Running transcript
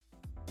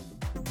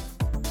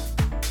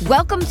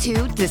Welcome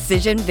to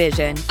Decision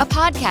Vision, a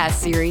podcast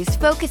series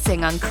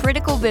focusing on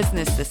critical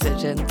business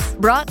decisions.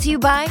 Brought to you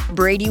by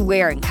Brady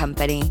Ware &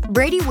 Company.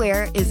 Brady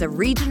Ware is a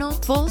regional,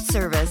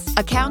 full-service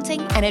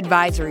accounting and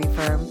advisory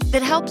firm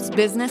that helps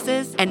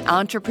businesses and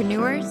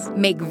entrepreneurs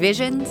make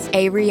visions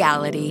a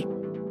reality.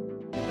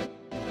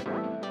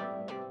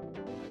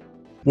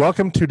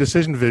 Welcome to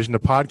Decision Vision, a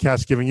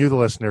podcast giving you, the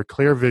listener,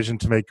 clear vision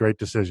to make great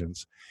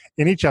decisions.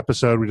 In each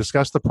episode, we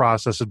discuss the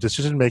process of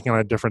decision-making on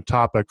a different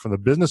topic from the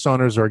business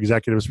owner's or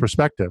executive's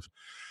perspective.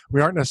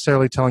 We aren't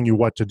necessarily telling you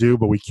what to do,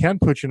 but we can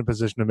put you in a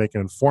position to make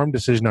an informed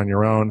decision on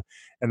your own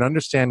and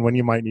understand when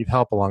you might need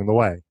help along the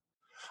way.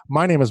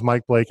 My name is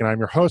Mike Blake, and I'm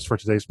your host for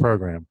today's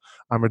program.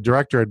 I'm a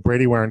director at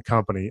Brady Ware &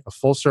 Company, a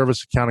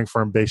full-service accounting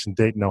firm based in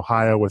Dayton,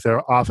 Ohio, with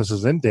their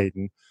offices in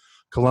Dayton,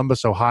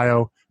 Columbus,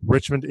 Ohio,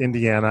 Richmond,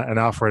 Indiana, and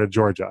Alpharetta,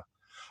 Georgia.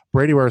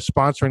 Brady Ware is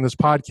sponsoring this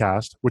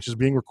podcast, which is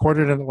being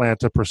recorded in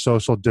Atlanta per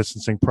social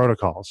distancing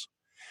protocols.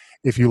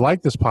 If you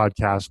like this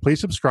podcast,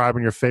 please subscribe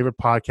on your favorite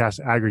podcast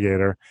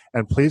aggregator,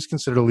 and please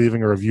consider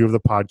leaving a review of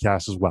the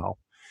podcast as well.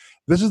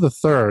 This is the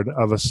third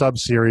of a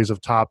sub-series of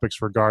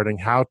topics regarding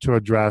how to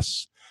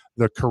address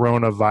the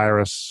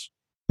coronavirus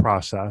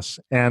process.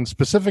 And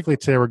specifically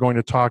today, we're going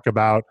to talk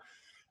about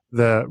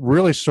the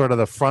really sort of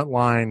the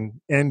frontline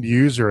end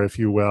user, if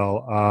you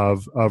will,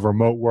 of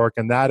remote work,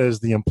 and that is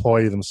the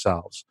employee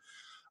themselves.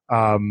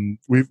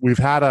 We've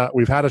had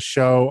a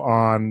show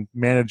on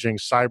managing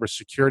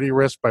cybersecurity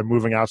risk by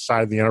moving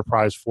outside the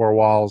enterprise four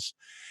walls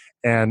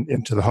and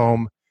into the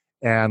home,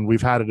 and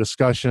we've had a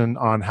discussion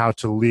on how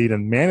to lead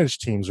and manage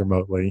teams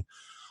remotely.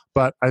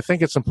 But I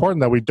think it's important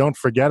that we don't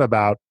forget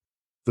about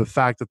the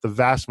fact that the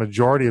vast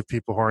majority of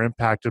people who are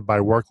impacted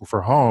by working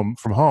from home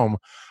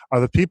are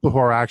the people who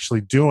are actually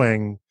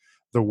doing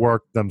the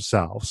work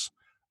themselves.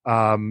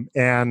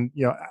 And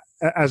you know,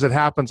 as it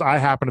happens, I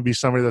happen to be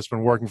somebody that's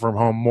been working from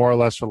home more or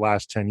less for the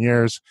last 10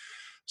 years.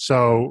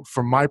 So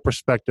from my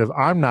perspective,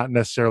 I'm not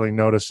necessarily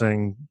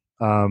noticing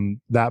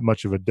that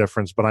much of a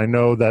difference, but I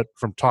know that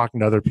from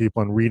talking to other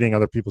people and reading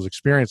other people's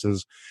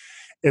experiences,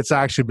 it's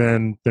actually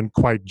been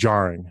quite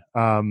jarring.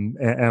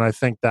 And I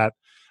think that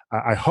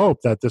I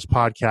hope that this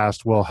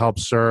podcast will help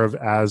serve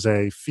as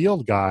a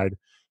field guide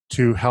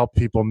to help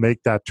people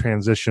make that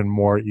transition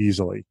more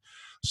easily.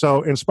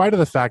 So in spite of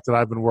the fact that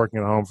I've been working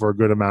at home for a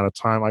good amount of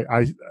time,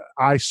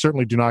 I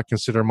certainly do not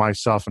consider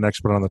myself an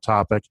expert on the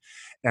topic.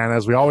 And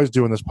as we always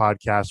do in this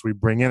podcast, we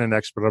bring in an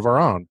expert of our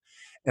own.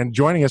 And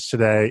joining us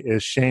today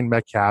is Shane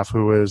Metcalf,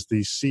 who is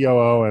the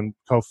COO and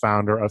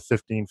co-founder of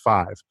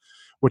 15Five,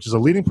 which is a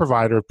leading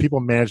provider of people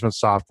management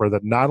software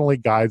that not only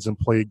guides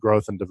employee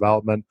growth and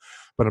development,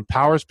 but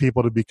empowers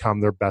people to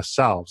become their best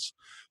selves.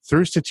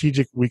 Through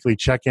strategic weekly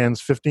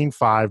check-ins,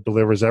 15Five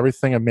delivers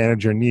everything a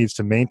manager needs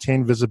to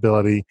maintain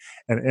visibility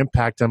and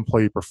impact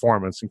employee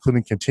performance,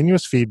 including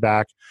continuous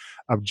feedback,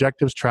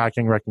 objectives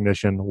tracking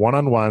recognition,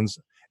 one-on-ones,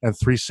 and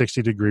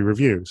 360-degree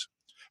reviews.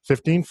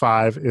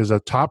 15Five is a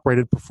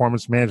top-rated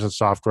performance management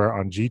software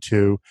on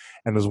G2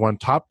 and has won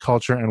top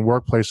culture and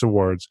workplace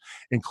awards,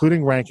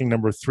 including ranking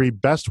number 3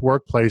 best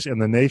workplace in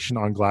the nation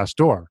on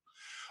Glassdoor.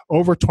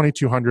 Over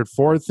 2,200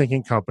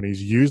 forward-thinking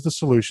companies use the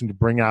solution to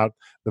bring out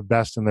the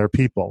best in their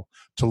people.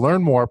 To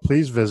learn more,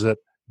 please visit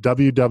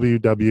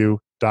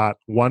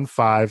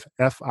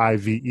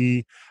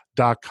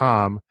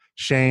www.15five.com.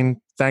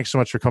 Shane, thanks so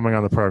much for coming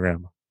on the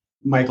program.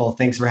 Michael,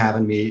 thanks for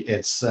having me.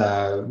 It's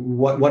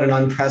what an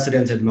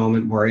unprecedented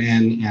moment we're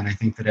in, and I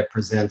think that it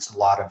presents a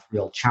lot of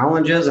real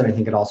challenges, and I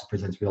think it also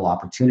presents real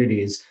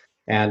opportunities.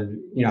 And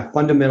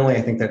fundamentally,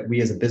 I think that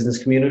we as a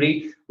business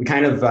community, we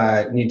kind of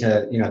need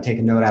to take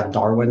a note out of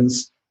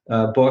Darwin's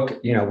book.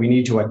 We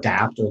need to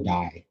adapt or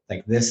die.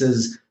 Like this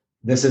is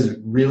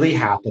really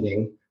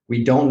happening.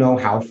 We don't know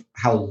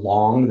how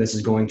long this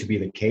is going to be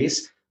the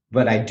case,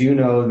 but I do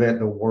know that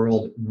the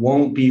world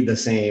won't be the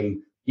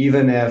same,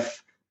 even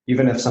if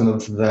some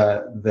of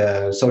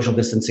the social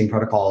distancing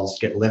protocols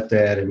get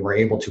lifted and we're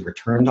able to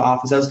return to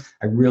offices.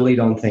 I really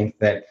don't think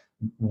that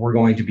we're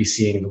going to be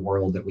seeing the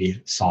world that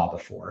we saw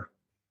before.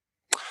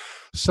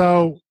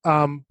 So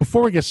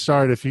before we get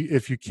started,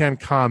 if you can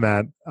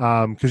comment,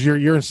 because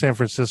you're in San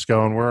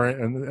Francisco and we're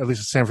in at least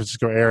the San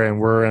Francisco area, and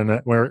we're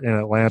in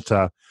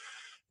Atlanta.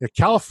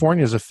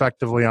 California is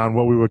effectively on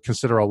what we would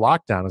consider a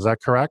lockdown. Is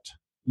that correct?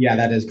 Yeah,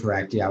 that is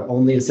correct. Yeah,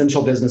 only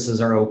essential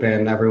businesses are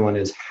open. Everyone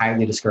is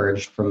highly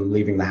discouraged from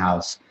leaving the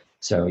house.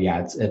 So yeah,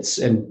 I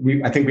think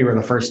we were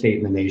the first state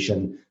in the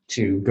nation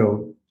to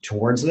go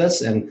towards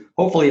this, and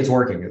hopefully it's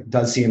working. It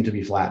does seem to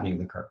be flattening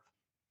the curve.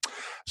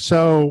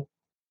 So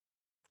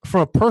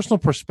from a personal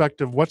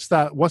perspective, what's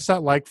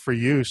that like for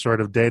you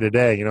sort of day to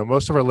day?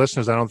 Most of our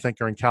listeners, I don't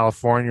think, are in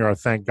California, or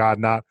thank God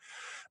not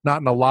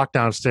in a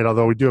lockdown state,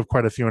 although we do have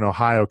quite a few in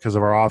Ohio because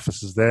of our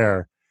offices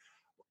there.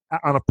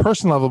 On a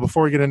personal level,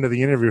 before we get into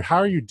the interview, how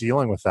are you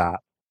dealing with that?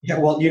 Yeah,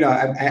 well,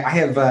 I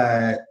have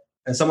a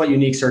somewhat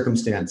unique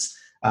circumstance.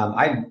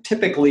 I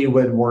typically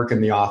would work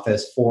in the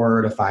office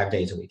 4 to 5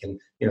 days a week. And,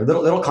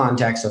 little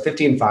context. So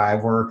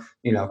 15Five, we're,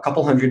 a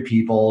couple hundred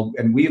people,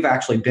 and we've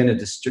actually been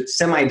a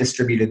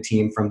semi-distributed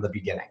team from the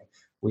beginning.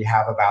 We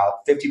have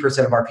about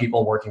 50% of our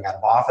people working out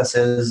of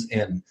offices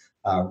in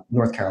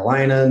North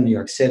Carolina, New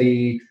York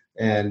City,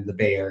 and the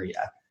Bay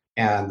Area.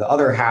 And the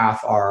other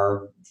half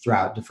are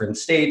throughout different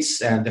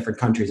states and different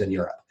countries in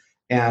Europe.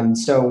 And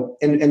so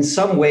in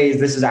some ways,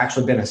 this has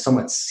actually been a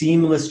somewhat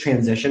seamless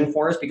transition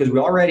for us because we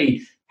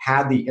already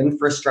had the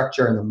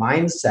infrastructure and the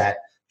mindset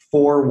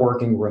for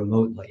working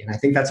remotely. And I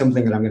think that's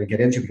something that I'm going to get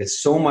into because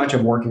so much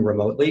of working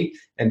remotely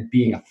and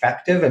being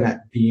effective and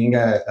that being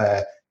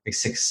a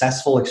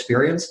successful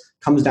experience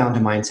comes down to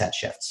mindset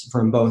shifts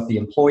from both the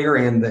employer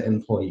and the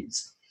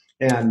employees.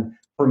 And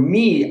for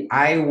me,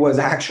 I was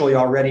actually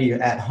already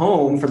at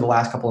home for the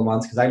last couple of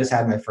months because I just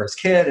had my first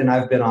kid and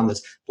I've been on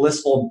this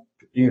blissful,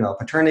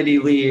 paternity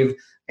leave,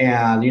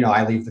 and,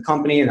 I leave the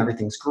company and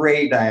everything's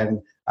great. And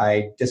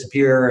I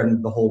disappear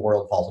and the whole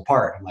world falls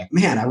apart. I'm like,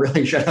 man, I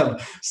really should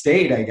have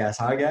stayed, I guess,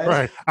 huh, guys?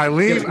 Right. I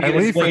leave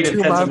for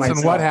 2 months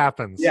and what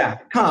happens? Yeah,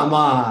 come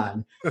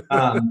on.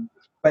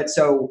 But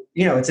so,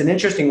 it's an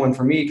interesting one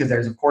for me because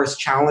there's, of course,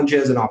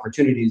 challenges and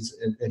opportunities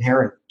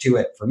inherent to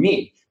it for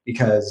me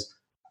because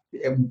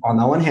on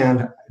the one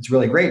hand, it's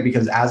really great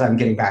because as I'm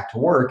getting back to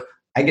work,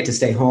 I get to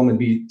stay home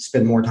and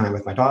spend more time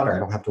with my daughter. I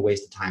don't have to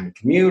waste the time to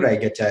commute. I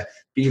get to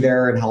be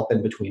there and help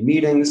in between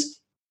meetings.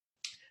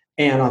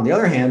 And on the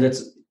other hand,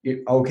 it's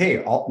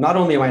okay. Not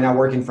only am I now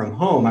working from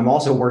home, I'm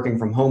also working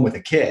from home with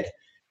a kid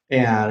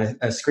and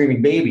a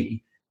screaming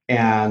baby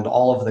and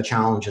all of the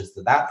challenges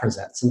that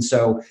presents. And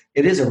so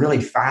it is a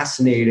really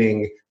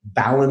fascinating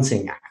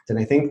balancing act. And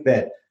I think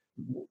that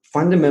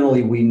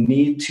fundamentally we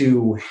need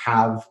to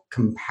have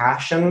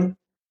compassion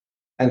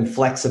and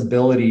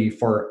flexibility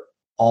for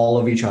all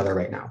of each other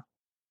right now.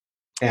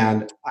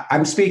 And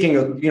I'm speaking,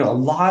 a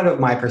lot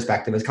of my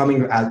perspective is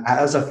coming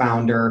as a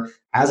founder,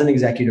 as an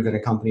executive in a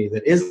company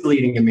that is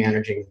leading and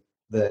managing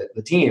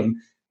the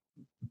team,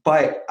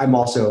 but I'm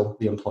also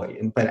the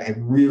employee. But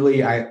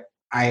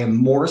I am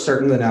more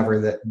certain than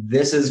ever that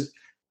this is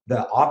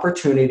the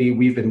opportunity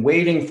we've been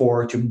waiting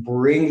for to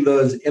bring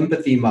those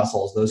empathy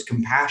muscles, those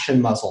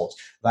compassion muscles,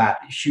 that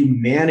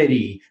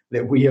humanity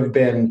that we have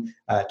been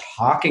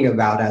talking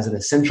about as an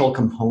essential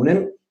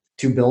component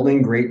to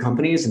building great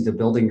companies and to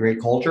building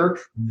great culture.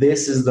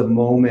 This is the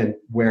moment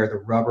where the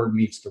rubber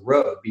meets the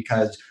road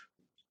because,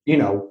 you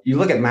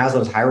look at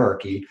Maslow's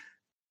hierarchy,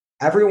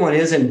 everyone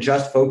isn't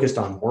just focused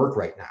on work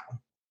right now.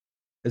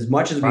 As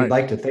much as we'd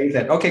like to think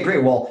that, okay,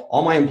 great, well,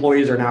 all my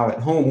employees are now at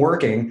home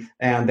working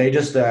and they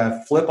just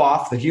flip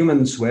off the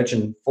human switch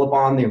and flip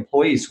on the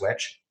employee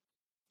switch.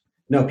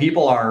 No,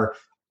 people are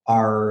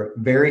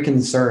very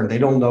concerned. They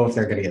don't know if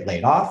they're going to get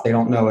laid off. They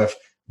don't know if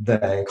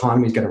the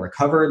economy is going to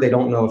recover. They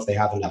don't know if they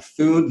have enough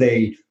food.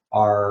 They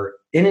are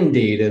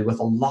inundated with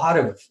a lot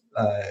of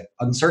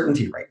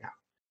uncertainty right now.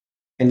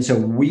 And so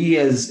we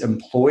as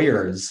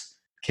employers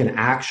can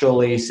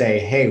actually say,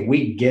 hey,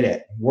 we get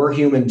it. We're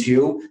human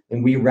too,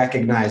 and we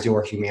recognize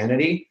your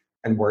humanity,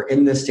 and we're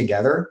in this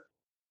together,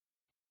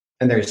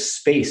 and there's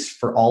space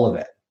for all of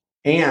it.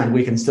 And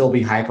we can still be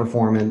be a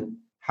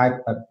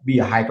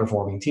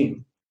high-performing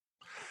team.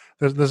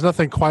 There's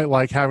nothing quite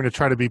like having to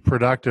try to be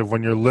productive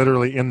when you're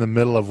literally in the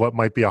middle of what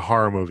might be a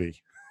horror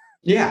movie.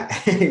 Yeah,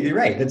 you're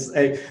right.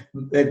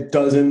 It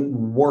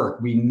doesn't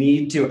work. We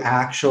need to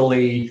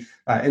actually,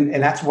 and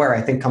that's where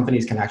I think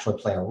companies can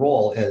actually play a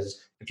role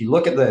is if you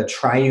look at the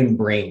triune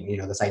brain,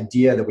 this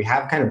idea that we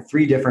have kind of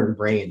 3 different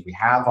brains. We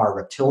have our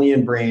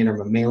reptilian brain, our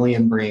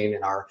mammalian brain,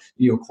 and our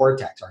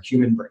neocortex, our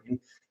human brain.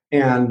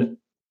 And,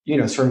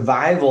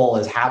 survival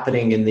is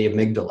happening in the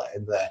amygdala,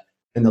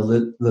 in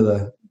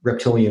the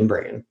reptilian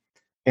brain.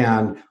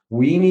 And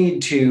we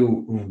need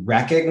to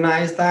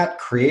recognize that,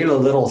 create a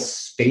little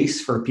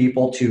space for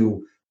people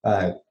to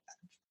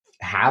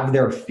have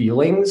their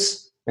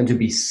feelings and to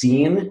be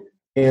seen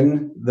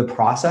in the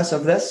process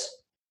of this.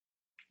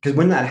 Because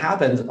when that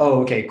happens,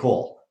 oh, okay,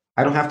 cool.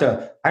 I don't have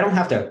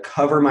to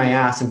cover my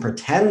ass and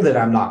pretend that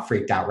I'm not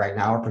freaked out right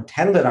now or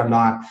pretend that I'm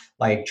not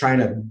like trying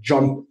to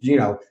jump,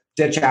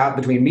 ditch out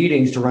between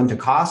meetings to run to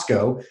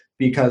Costco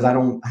because I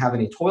don't have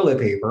any toilet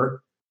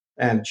paper.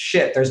 And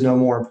shit, there's no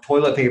more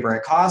toilet paper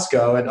at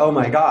Costco. And oh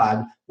my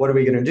God, what are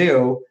we going to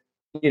do?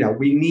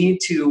 We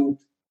need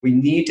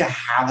to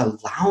have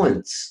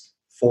allowance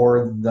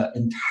for the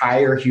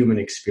entire human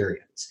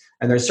experience.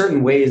 And there's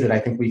certain ways that I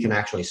think we can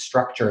actually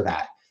structure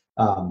that.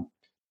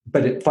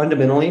 But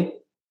fundamentally,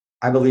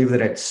 I believe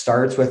that it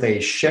starts with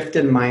a shift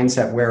in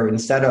mindset where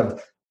instead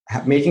of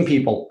making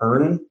people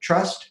earn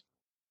trust,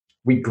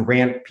 we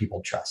grant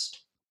people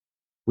trust.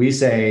 We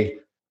say,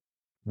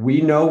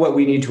 we know what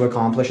we need to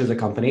accomplish as a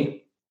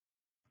company.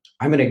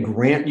 I'm going to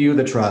grant you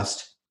the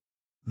trust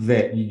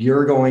that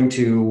you're going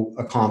to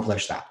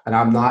accomplish that. And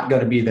I'm not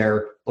going to be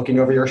there looking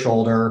over your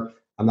shoulder.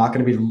 I'm not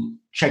going to be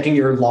checking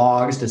your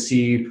logs to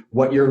see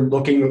what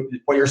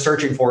you're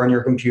searching for on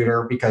your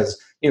computer,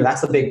 because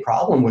that's the big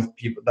problem with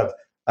people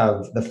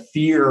of the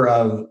fear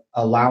of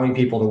allowing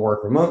people to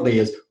work remotely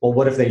is, well,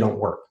 what if they don't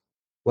work?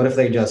 What if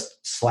they just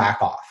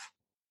slack off?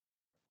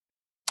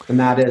 And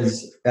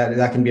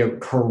that can be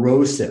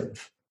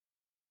corrosive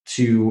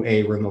to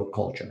a remote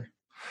culture.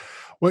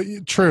 Well,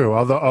 true.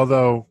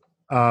 Although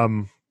I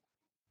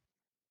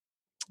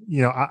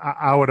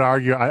would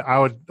argue, I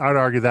would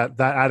argue that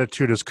that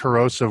attitude is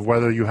corrosive,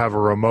 whether you have a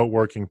remote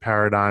working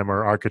paradigm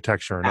or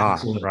architecture or not,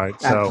 Absolutely. right?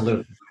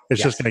 Absolutely. So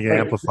it's just going to get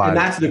amplified.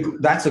 And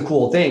that's the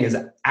cool thing is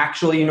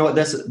actually, you know what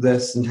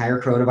this entire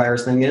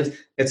coronavirus thing is?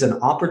 It's an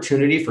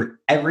opportunity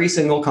for every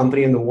single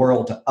company in the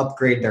world to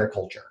upgrade their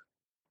culture,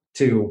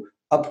 to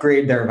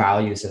upgrade their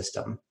value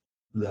system,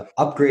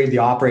 upgrade the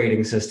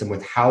operating system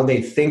with how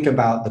they think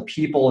about the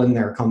people in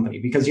their company.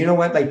 Because you know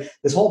what, like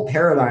this whole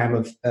paradigm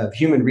of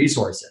human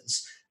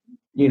resources,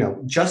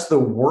 just the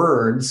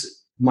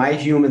words, my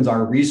humans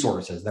are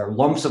resources. They're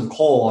lumps of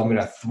coal I'm going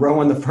to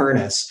throw in the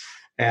furnace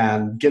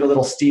and get a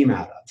little steam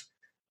out of.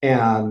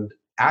 And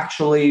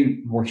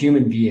actually, we're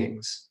human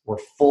beings. We're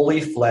fully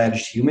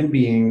fledged human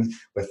beings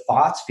with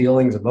thoughts,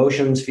 feelings,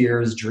 emotions,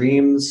 fears,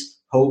 dreams,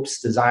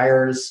 hopes,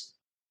 desires.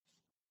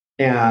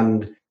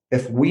 And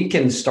if we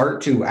can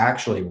start to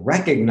actually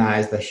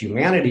recognize the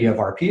humanity of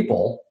our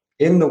people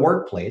in the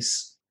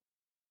workplace,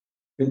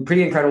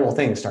 pretty incredible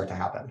things start to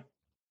happen.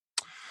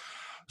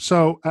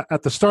 So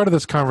at the start of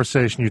this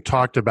conversation, you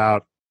talked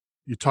about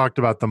the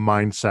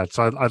mindset.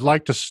 So I'd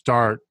like to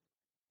start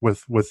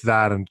with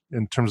that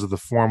in terms of the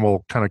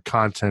formal kind of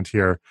content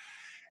here,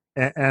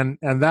 and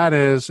that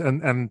is,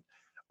 and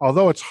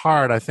although it's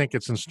hard, I think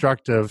it's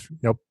instructive.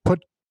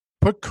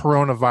 Put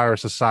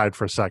coronavirus aside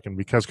for a second,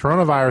 because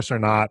coronavirus or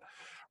not,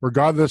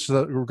 regardless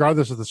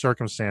of the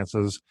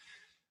circumstances,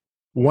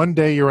 one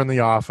day you're in the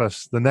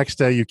office, the next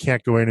day you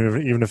can't go in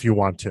even if you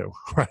want to,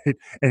 right?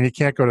 And you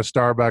can't go to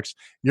Starbucks.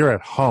 You're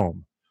at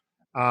home.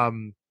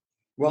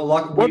 Well,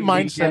 what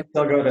mindset? You can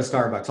still go to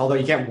Starbucks, although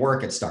you can't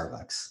work at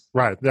Starbucks.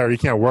 Right there, you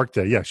can't work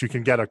there. Yes, you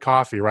can get a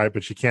coffee, right?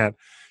 But you can't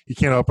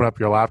open up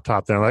your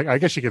laptop there. Like, I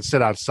guess you could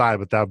sit outside,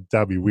 but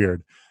that'd be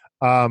weird.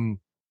 But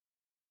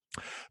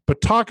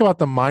talk about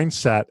the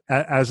mindset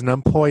as an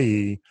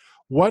employee.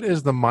 What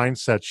is the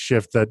mindset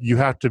shift that you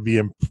have to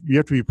be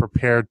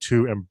prepared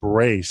to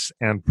embrace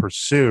and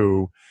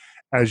pursue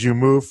as you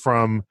move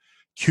from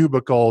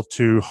cubicle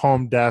to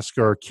home desk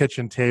or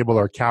kitchen table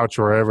or couch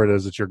or wherever it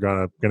is that you're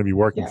going to be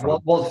working from?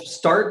 Well,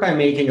 start by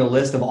making a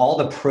list of all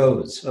the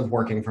pros of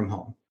working from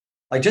home.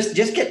 Like just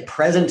get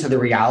present to the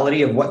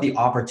reality of what the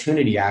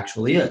opportunity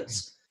actually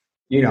is.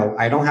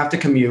 I don't have to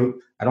commute.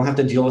 I don't have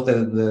to deal with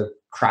the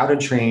crowded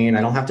train.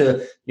 I don't have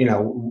to,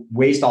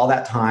 waste all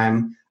that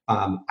time.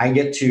 I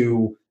get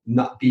to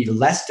not be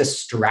less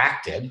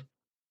distracted.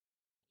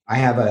 I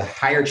have a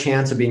higher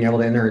chance of being able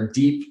to enter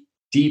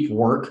deep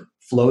work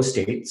flow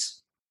states.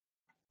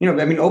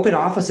 Open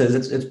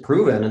offices, it's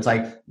proven. It's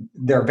like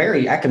they're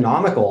very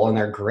economical and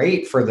they're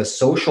great for the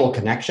social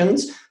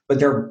connections, but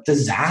they're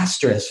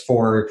disastrous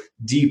for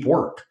deep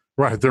work.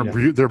 Right. They're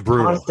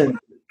brutal.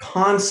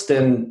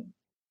 Constant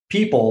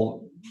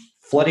people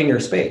flooding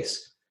your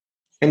space.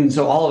 And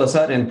so all of a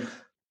sudden,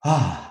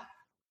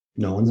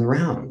 no one's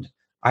around.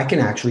 I can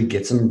actually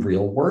get some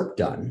real work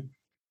done.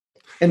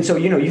 And so,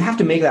 you have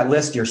to make that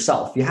list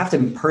yourself. You have to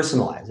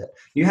personalize it.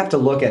 You have to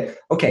look at,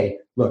 okay,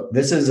 look,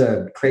 this is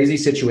a crazy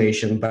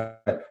situation,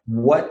 but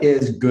what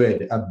is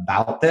good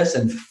about this,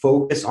 and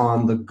focus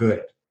on the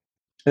good.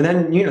 And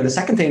then, the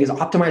second thing is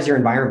optimize your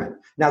environment.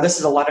 Now, this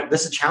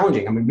is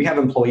challenging. We have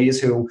employees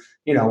who,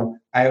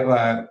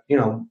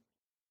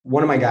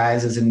 one of my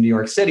guys is in New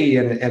York City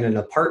in an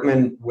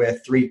apartment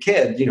with 3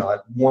 kids,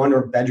 a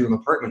 1-bedroom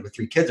apartment with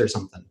 3 kids or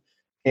something.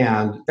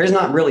 And there's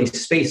not really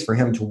space for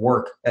him to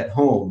work at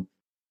home.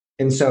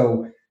 And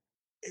so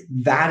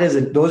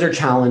those are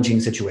challenging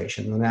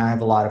situations. And I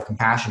have a lot of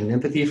compassion and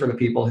empathy for the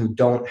people who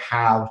don't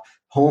have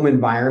home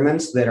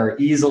environments that are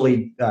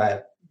easily,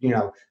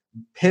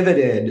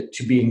 pivoted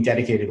to being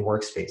dedicated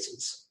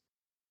workspaces.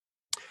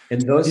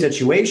 In those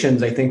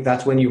situations, I think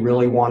that's when you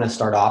really want to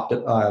start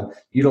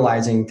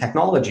utilizing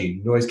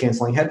technology, noise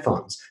canceling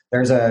headphones.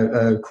 There's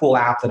a cool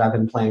app that I've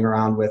been playing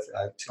around with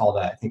called,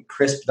 I think,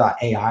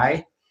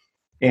 Crisp.ai.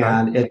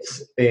 And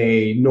it's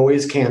a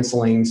noise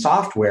canceling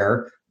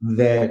software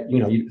that,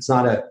 it's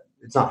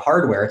not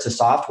hardware, it's a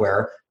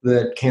software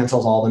that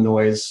cancels all the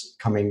noise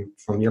coming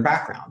from your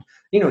background.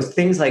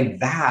 Things like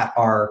that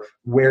are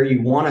where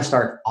you want to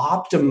start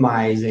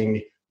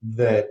optimizing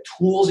the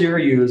tools you're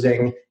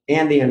using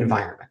and the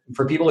environment.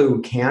 For people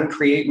who can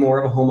create more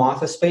of a home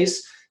office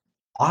space,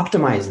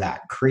 optimize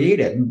that, create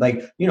it,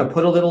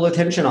 put a little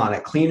attention on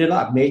it, clean it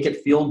up, make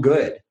it feel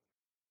good.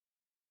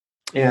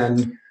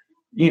 And,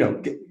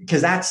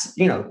 because that's,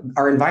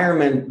 our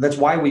environment, that's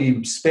why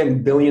we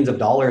spend billions of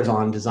dollars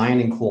on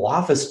designing cool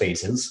office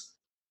spaces,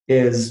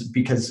 is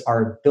because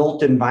our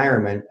built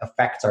environment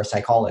affects our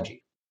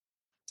psychology.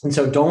 And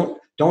so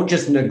don't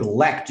just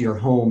neglect your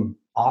home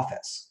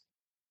office.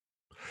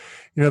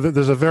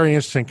 There's a very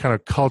interesting kind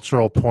of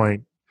cultural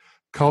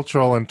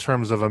in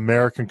terms of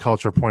American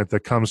culture point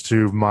that comes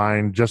to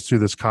mind just through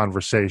this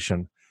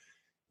conversation.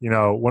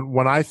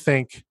 When I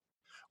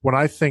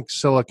think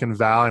Silicon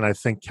Valley and I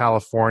think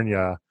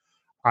California,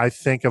 I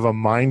think of a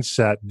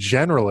mindset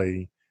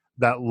generally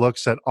that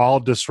looks at all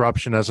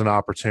disruption as an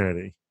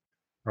opportunity.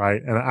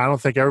 right? And I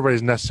don't think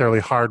everybody's necessarily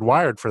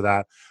hardwired for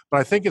that. But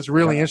I think it's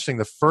really interesting.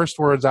 The first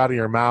words out of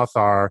your mouth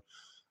are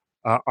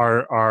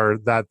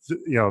that,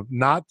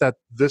 not that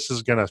this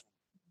is going to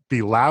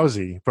be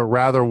lousy, but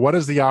rather what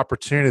is the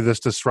opportunity this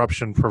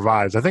disruption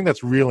provides? I think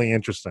that's really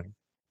interesting.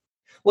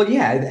 Well,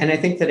 yeah, and I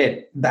think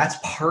that that's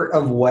part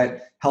of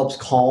what helps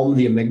calm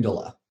the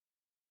amygdala.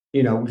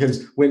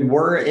 Because when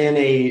we're in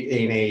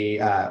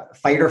a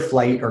fight or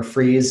flight or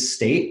freeze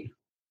state,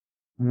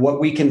 what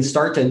we can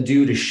start to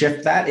do to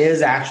shift that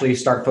is actually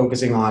start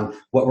focusing on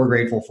what we're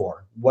grateful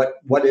for.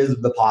 What is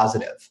the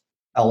positive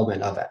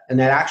element of it? And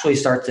that actually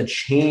starts to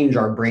change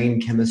our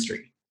brain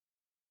chemistry.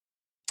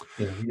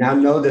 We now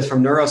know this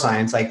from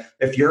neuroscience. Like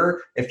if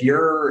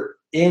you're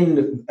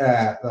in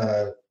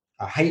a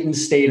heightened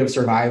state of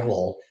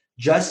survival,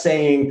 just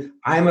saying,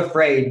 I'm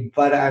afraid,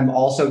 but I'm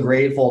also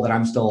grateful that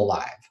I'm still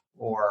alive.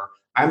 Or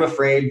I'm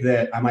afraid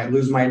that I might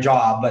lose my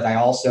job, but I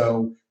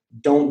also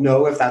don't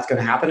know if that's going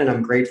to happen. And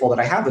I'm grateful that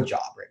I have a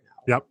job right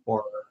now. Yep.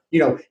 Or,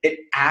 it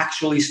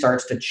actually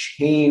starts to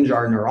change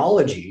our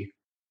neurology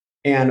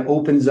and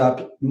opens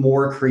up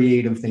more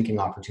creative thinking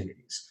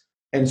opportunities.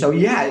 And so,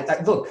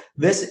 look,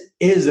 this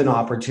is an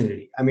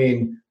opportunity. I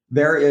mean,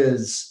 there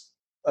is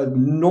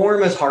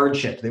enormous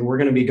hardship that we're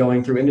going to be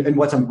going through. And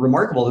what's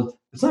remarkable,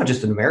 it's not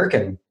just an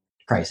American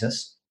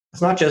crisis.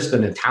 It's not just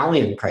an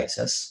Italian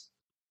crisis.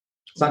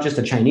 It's not just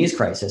a Chinese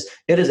crisis.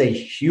 It is a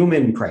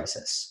human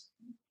crisis.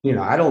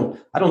 I don't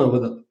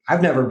know.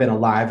 I've never been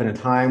alive in a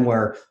time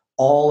where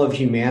all of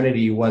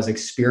humanity was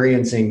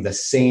experiencing the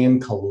same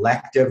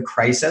collective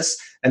crisis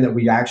and that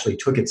we actually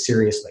took it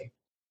seriously.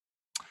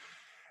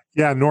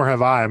 Yeah, nor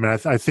have I. I mean,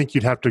 I think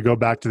you'd have to go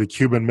back to the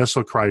Cuban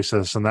Missile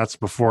Crisis, and that's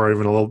before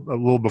even a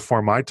little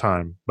before my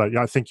time. But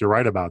yeah, I think you're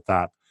right about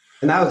that.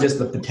 And that was just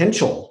the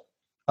potential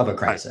of a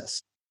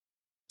crisis.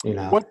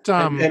 What?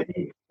 I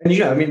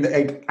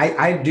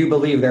do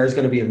believe there's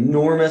going to be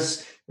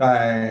enormous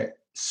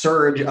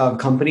surge of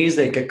companies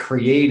that get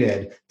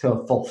created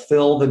to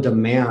fulfill the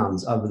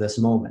demands of this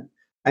moment.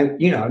 And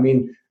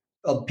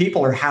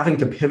people are having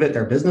to pivot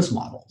their business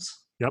models.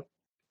 Yep.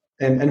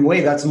 And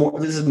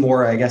this is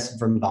more, I guess,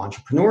 from the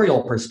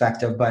entrepreneurial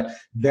perspective, but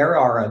there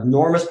are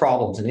enormous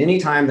problems. And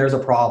anytime there's a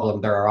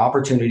problem, there are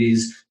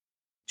opportunities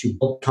to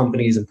build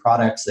companies and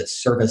products that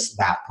service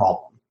that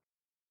problem.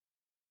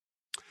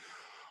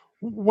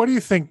 What do you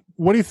think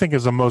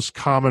is the most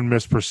common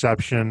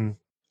misperception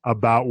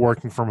about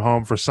working from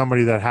home for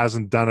somebody that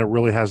hasn't done it,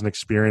 really hasn't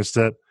experienced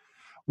it?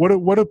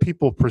 What do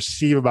people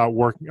perceive about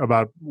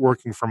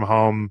working from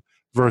home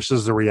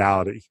versus the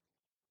reality?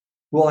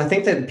 Well, I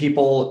think that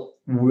people,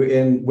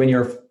 when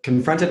you're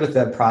confronted with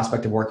the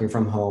prospect of working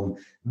from home,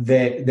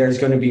 that there's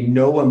going to be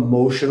no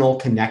emotional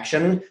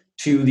connection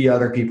to the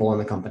other people in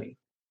the company.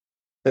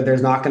 That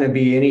there's not going to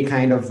be any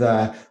kind of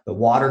the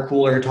water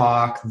cooler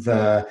talk,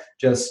 the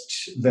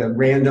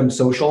random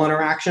social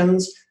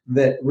interactions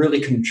that really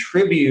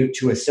contribute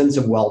to a sense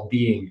of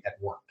well-being at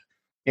work.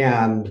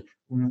 And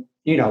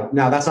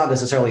now that's not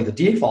necessarily the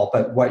default,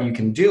 but what you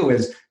can do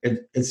is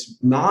it's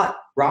not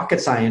rocket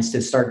science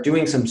to start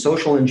doing some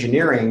social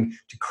engineering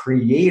to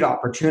create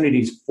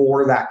opportunities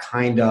for that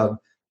kind of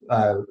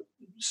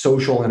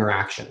social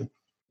interaction.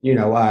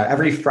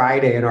 Every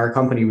Friday in our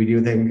company, we do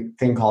a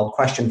thing called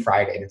Question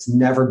Friday, and it's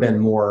never been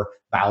more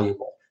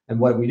valuable. And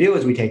what we do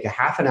is we take a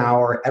half an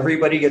hour,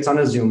 everybody gets on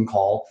a Zoom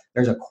call,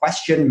 there's a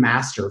question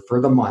master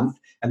for the month,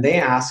 and they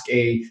ask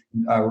a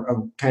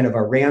kind of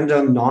a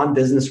random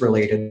non-business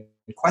related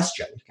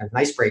question, kind of an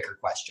icebreaker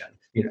question,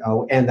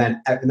 and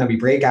then we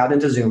break out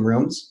into Zoom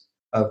rooms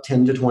of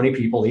 10 to 20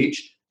 people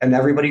each, and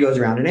everybody goes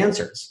around and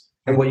answers.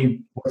 And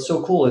what's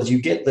so cool is you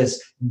get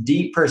this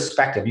deep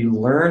perspective. You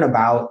learn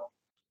about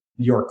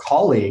your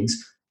colleagues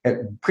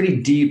at pretty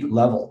deep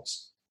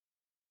levels.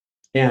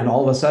 And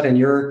all of a sudden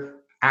you're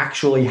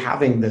actually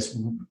having this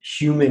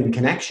human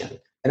connection.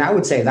 And I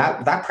would say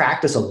that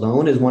practice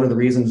alone is one of the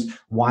reasons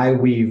why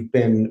we've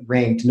been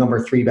ranked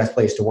number 3 best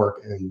place to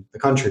work in the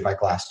country by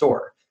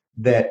Glassdoor.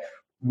 That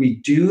we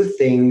do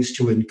things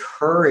to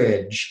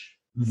encourage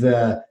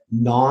the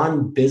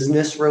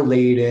non-business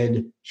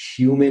related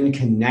human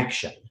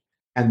connection.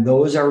 And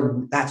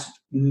that's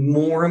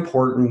more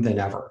important than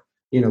ever.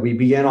 We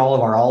begin all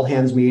of our all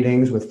hands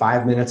meetings with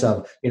 5 minutes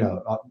of,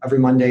 every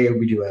Monday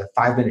we do a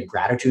 5-minute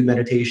gratitude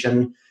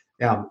meditation.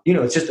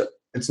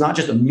 It's not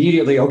just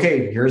immediately,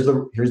 okay, here's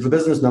the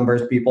business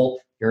numbers, people.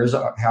 Here's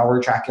how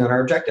we're tracking on our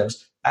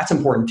objectives. That's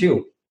important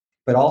too.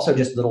 But also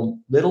just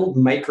little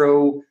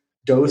micro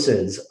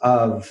doses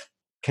of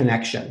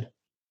connection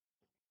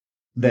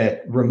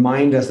that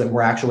remind us that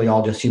we're actually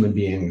all just human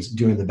beings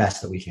doing the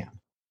best that we can.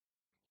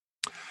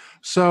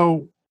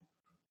 So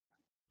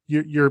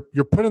you're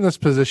put in this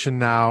position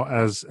now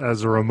as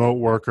a remote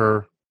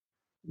worker.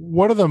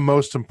 What are the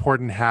most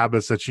important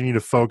habits that you need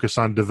to focus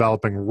on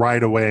developing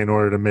right away in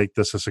order to make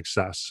this a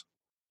success?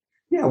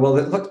 Yeah, well,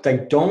 look,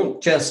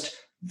 don't just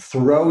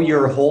throw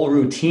your whole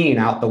routine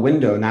out the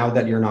window now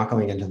that you're not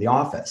going into the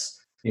office.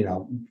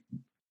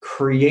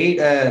 Create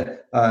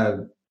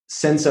a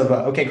sense of,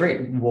 okay,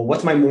 great. Well,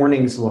 what's my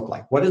mornings look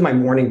like? What does my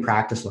morning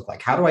practice look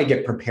like? How do I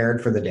get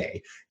prepared for the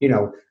day?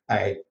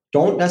 I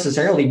don't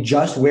necessarily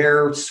just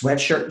wear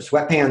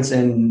sweatpants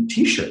and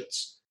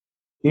t-shirts.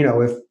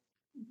 If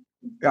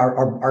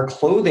our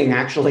clothing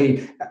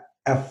actually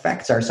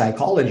affects our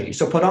psychology.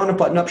 So put on a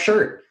button-up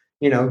shirt,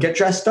 get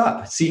dressed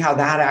up, see how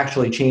that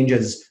actually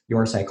changes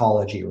your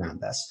psychology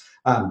around this.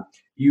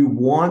 You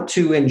want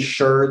to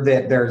ensure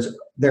that there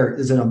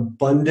is an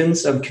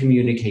abundance of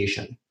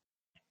communication.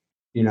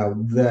 In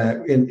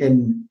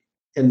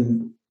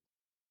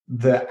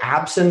the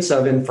absence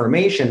of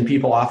information,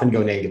 people often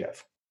go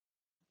negative.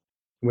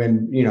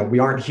 When we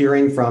aren't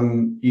hearing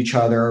from each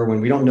other,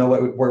 when we don't know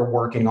what we're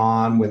working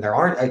on, when there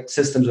aren't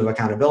systems of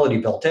accountability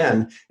built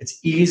in, it's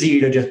easy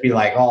to just be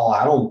like, oh,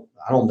 I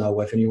don't know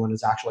if anyone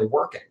is actually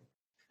working.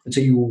 And so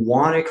you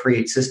want to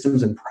create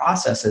systems and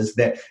processes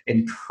that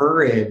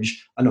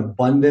encourage an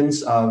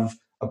abundance of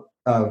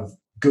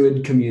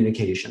good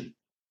communication.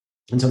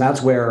 And so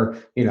that's where,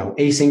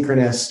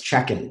 asynchronous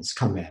check-ins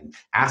come in,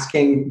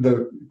 asking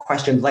the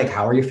questions like,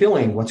 how are you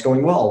feeling? What's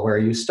going well? Where are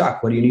you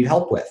stuck? What do you need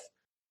help with?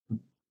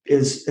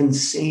 Is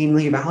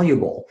insanely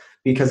valuable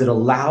because it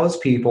allows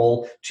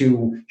people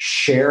to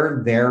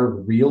share their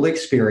real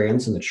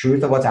experience and the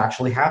truth of what's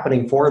actually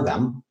happening for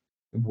them,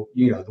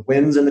 the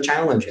wins and the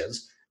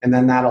challenges. And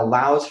then that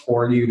allows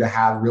for you to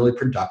have really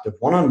productive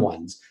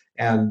one-on-ones.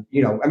 And,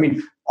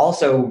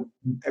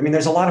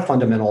 there's a lot of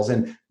fundamentals.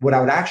 And what I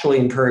would actually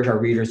encourage our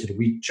readers to do,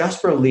 we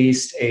just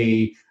released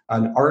an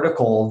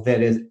article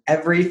that is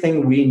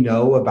everything we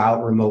know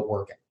about remote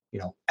working.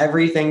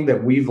 Everything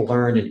that we've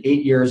learned in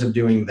 8 years of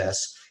doing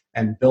this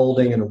and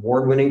building an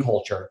award-winning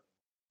culture.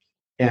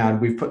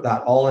 And we've put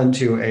that all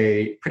into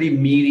a pretty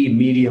meaty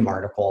Medium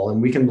article,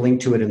 and we can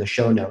link to it in the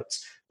show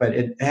notes. But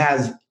it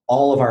has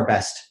all of our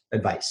best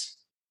advice.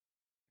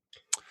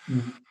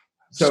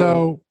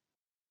 So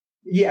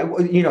yeah,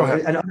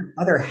 and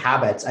other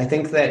habits, I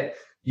think that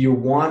you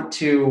want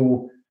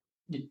to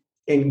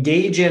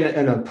engage in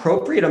an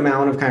appropriate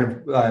amount of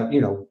kind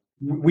of,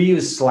 we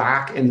use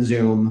Slack and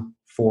Zoom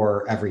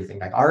for everything.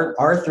 Like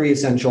our three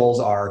essentials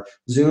are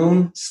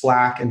Zoom,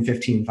 Slack, and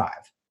 15.5,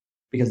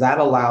 because that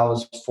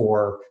allows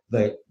for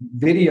the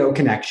video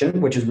connection,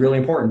 which is really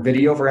important.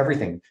 Video for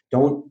everything.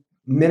 Don't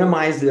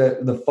minimize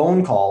the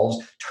phone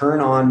calls.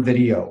 Turn on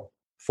video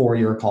for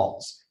your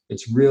calls.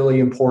 It's really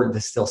important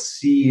to still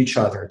see each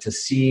other, to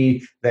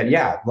see that,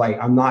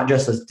 I'm not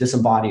just this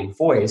disembodied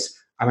voice,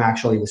 I'm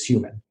actually this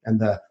human. And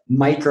the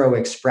micro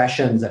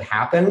expressions that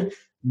happen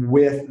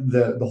with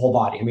the whole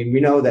body. I mean, we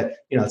know that,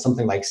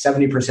 something like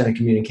 70% of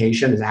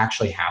communication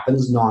actually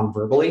happens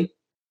non-verbally.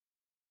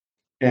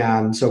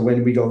 And so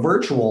when we go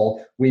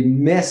virtual, we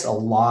miss a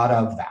lot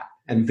of that.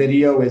 And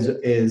video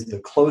is the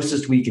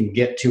closest we can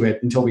get to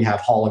it until we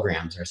have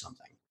holograms or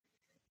something.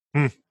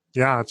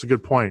 Yeah, that's a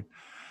good point.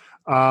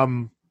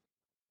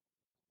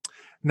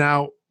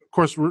 Now, of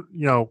course,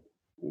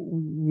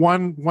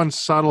 one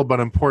subtle but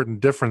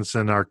important difference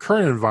in our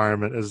current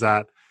environment is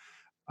that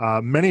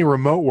many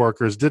remote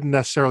workers didn't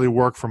necessarily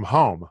work from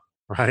home,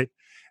 right?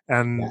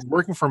 And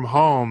working from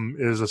home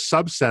is a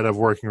subset of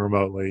working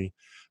remotely,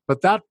 but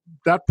that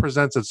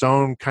presents its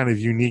own kind of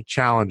unique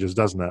challenges,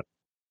 doesn't it?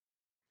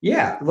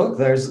 Yeah, look,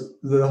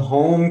 the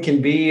home can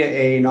be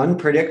an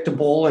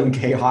unpredictable and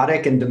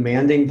chaotic and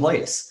demanding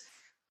place.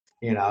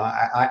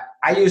 I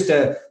used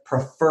to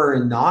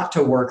prefer not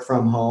to work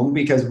from home,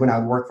 because when I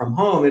would work from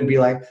home, it'd be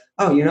like,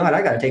 oh, you know what?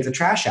 I got to take the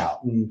trash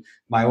out. And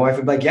my wife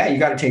would be like, yeah, you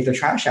got to take the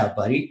trash out,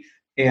 buddy.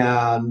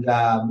 And,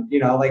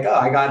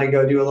 I got to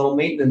go do a little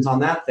maintenance on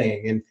that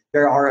thing. And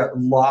there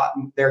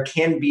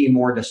can be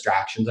more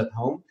distractions at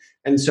home.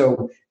 And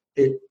so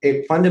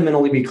it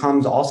fundamentally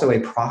becomes also a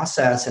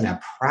process and a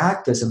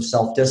practice of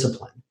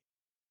self-discipline.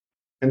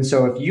 And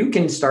so if you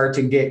can start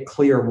to get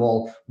clear,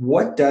 well,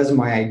 what does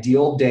my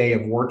ideal day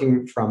of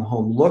working from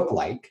home look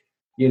like?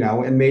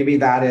 And maybe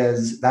that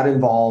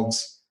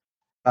involves,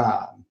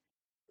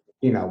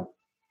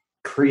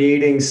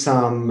 creating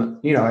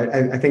some,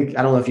 I think,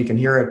 I don't know if you can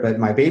hear it, but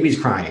my baby's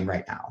crying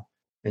right now.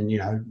 And,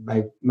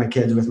 my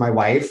kids with my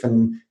wife,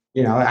 and,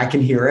 I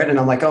can hear it, and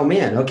I'm like, oh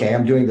man, okay,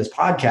 I'm doing this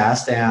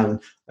podcast, and,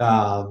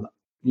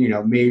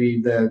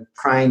 maybe the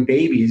crying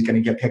baby is going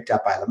to get picked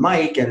up by the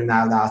mic, and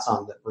now that's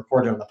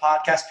recorded on the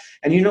podcast.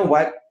 And you know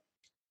what?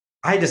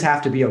 I just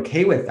have to be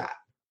okay with that.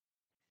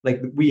 Like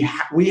we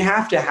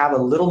have to have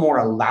a little more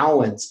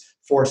allowance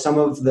for some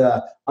of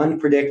the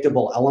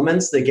unpredictable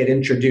elements that get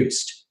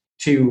introduced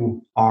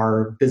to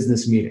our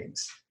business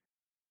meetings.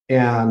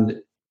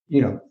 And,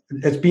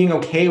 it's being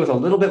okay with a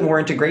little bit more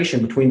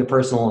integration between the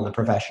personal and the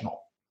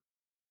professional.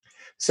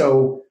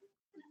 So,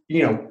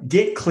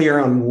 get clear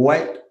on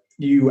what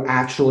you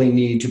actually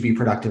need to be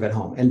productive at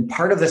home. And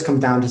part of this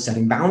comes down to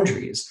setting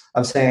boundaries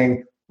of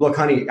saying, look,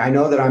 honey, I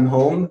know that I'm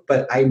home,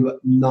 but I'm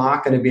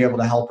not going to be able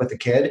to help with the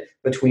kid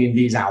between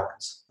these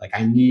hours. Like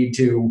I need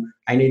to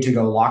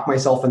go lock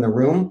myself in the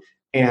room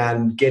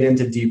and get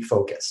into deep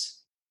focus.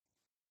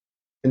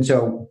 And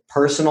so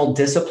personal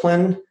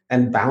discipline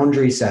and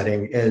boundary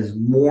setting is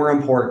more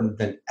important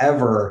than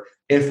ever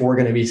if we're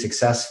going to be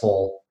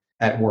successful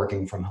at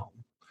working from home.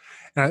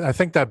 And I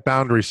think that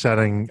boundary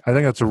setting, I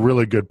think that's a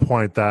really good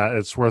point that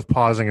it's worth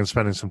pausing and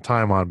spending some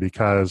time on,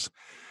 because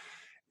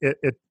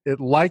it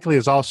likely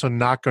is also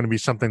not going to be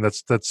something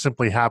that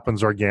simply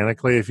happens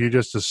organically. If you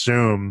just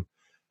assume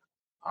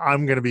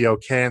I'm going to be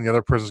okay and the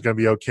other person's going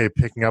to be okay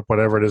picking up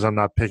whatever it is I'm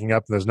not picking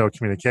up, and there's no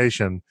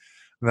communication,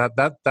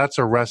 that's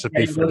a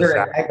recipe for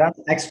disaster. That's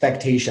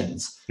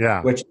expectations,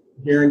 yeah, which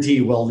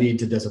guarantee will lead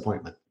to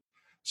disappointment.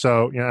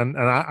 So, and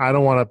I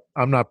don't want to,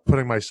 I'm not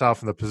putting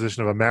myself in the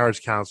position of a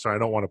marriage counselor. I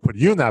don't want to put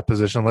you in that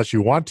position unless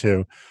you want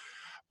to.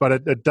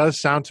 But it does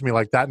sound to me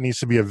like that needs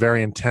to be a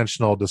very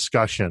intentional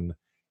discussion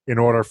in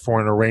order for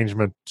an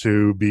arrangement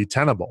to be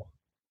tenable.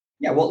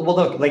 Yeah, well,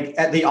 look, like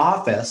at the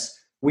office,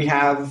 we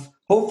have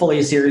hopefully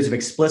a series of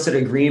explicit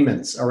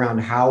agreements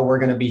around how we're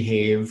going to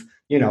behave.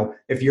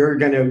 If you're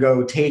going to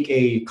go take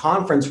a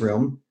conference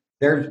room,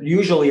 there's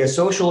usually a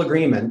social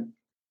agreement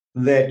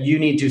that you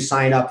need to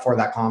sign up for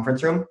that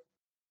conference room.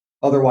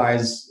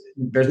 Otherwise,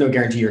 there's no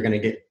guarantee you're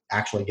going to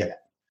actually get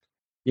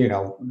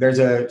it. There's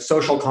a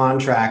social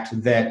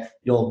contract that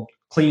you'll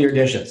clean your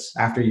dishes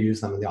after you use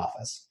them in the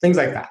office. Things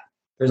like that.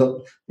 There's a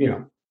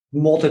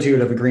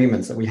multitude of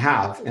agreements that we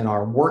have in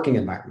our working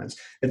environments.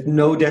 It's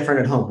no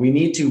different at home. We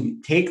need to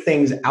take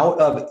things out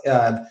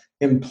of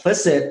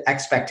implicit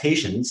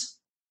expectations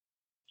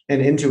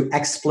and into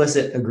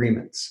explicit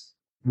agreements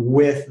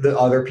with the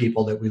other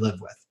people that we live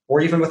with,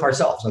 or even with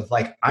ourselves. Of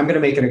like, I'm going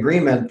to make an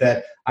agreement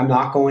that I'm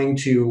not going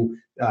to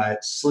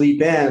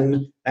sleep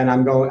in, and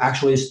I'm going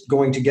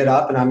to get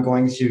up, and I'm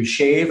going to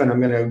shave, and I'm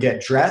going to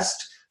get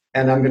dressed,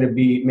 and I'm going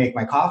to make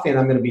my coffee, and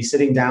I'm going to be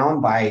sitting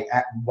down by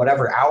at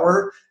whatever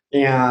hour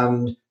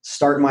and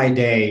start my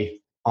day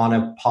on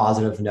a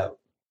positive note.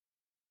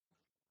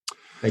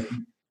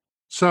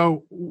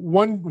 So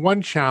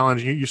one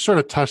challenge, you sort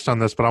of touched on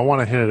this, but I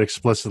want to hit it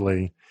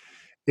explicitly,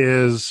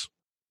 is,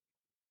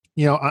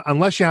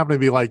 unless you happen to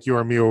be like you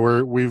or me,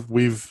 or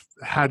we've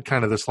had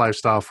kind of this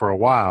lifestyle for a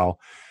while,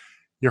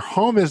 your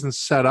home isn't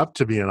set up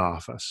to be an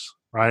office,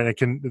 right? It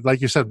can,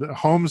 like you said,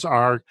 homes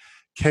are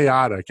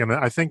chaotic. And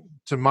I think,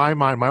 to my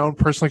mind, my own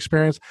personal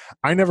experience,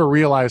 I never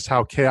realized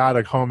how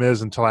chaotic home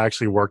is until I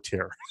actually worked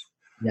here.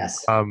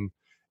 Yes.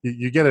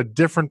 You get a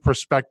different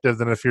perspective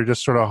than if you're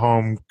just sort of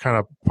home kind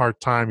of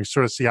part-time. You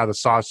sort of see how the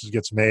sausage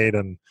gets made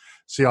and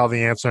see all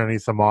the ants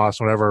underneath the moss,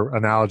 whatever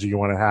analogy you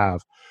want to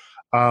have.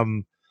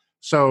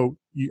 So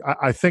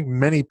I think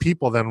many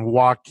people then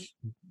walk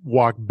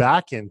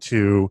back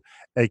into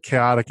a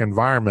chaotic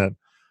environment.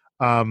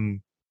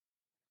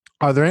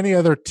 Are there any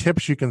other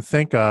tips you can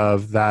think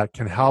of that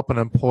can help an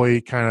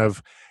employee kind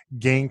of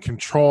gain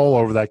control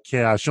over that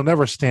chaos? You'll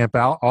never stamp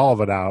out all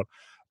of it out,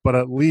 but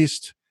at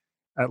least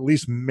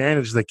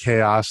manage the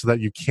chaos so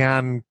that you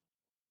can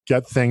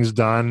get things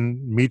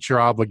done, meet your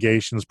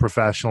obligations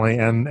professionally,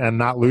 and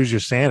not lose your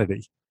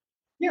sanity.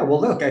 Yeah, well,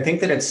 look, I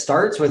think that it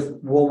starts with,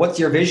 what's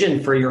your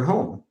vision for your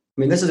home?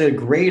 I mean, this is a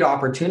great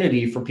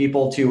opportunity for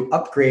people to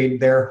upgrade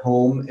their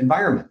home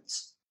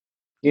environments.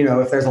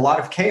 If there's a lot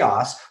of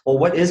chaos,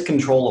 what is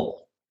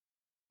controllable?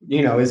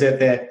 Is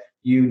it that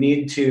you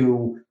need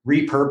to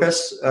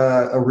repurpose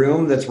a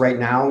room that's right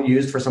now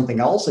used for something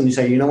else, and you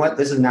say,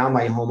 this is now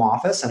my home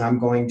office, and I'm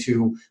going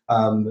to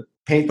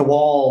paint the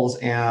walls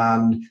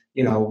and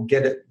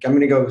get it. I'm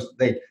going to go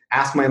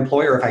ask my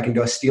employer if I can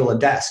go steal a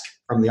desk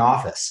from the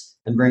office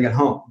and bring it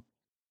home.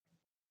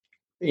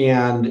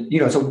 And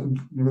so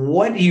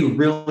what do you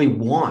really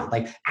want?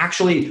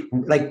 Actually,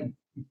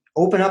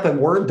 open up a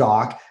Word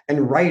doc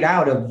and write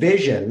out a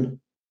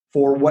vision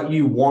for what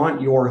you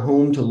want your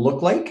home to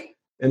look like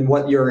and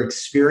what your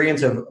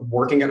experience of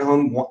working at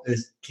home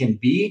can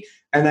be,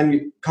 and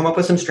then come up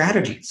with some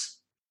strategies,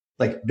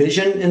 like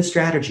vision and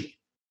strategy.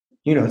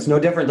 It's no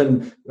different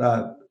than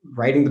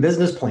writing the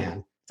business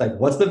plan. It's like,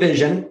 what's the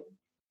vision?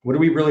 What do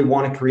we really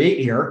want to create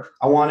here?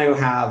 I want to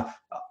have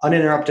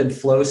uninterrupted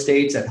flow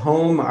states at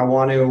home. I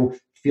want to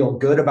feel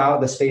good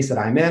about the space that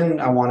I'm in.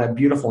 I want a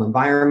beautiful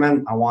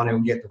environment. I want to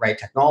get the right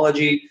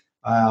technology.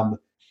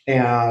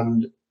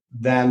 And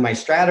then my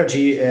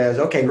strategy is,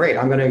 okay, great.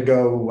 I'm going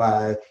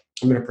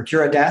to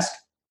procure a desk,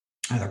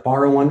 either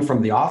borrow one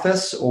from the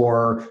office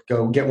or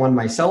go get one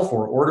myself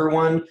or order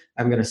one.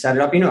 I'm going to set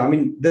it up.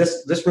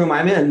 This room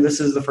I'm in, this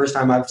is the first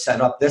time I've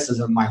set up this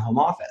as my home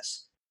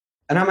office.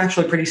 And I'm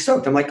actually pretty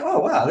stoked. I'm like,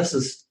 oh, wow,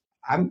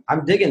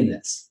 I'm digging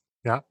this.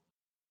 Yeah.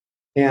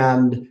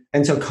 And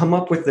so come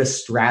up with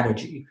this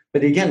strategy.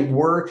 But again,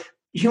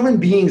 human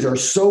beings are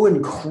so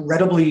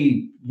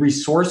incredibly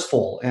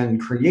resourceful and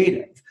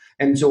creative.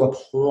 And so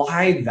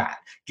apply that,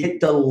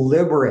 get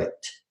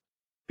deliberate.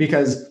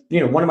 Because,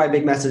 one of my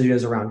big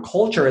messages around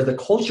culture is that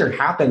culture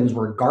happens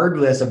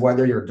regardless of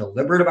whether you're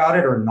deliberate about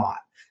it or not.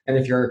 And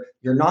if you're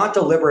not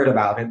deliberate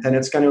about it, then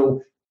it's going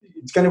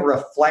to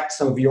reflect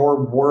some of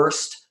your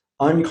worst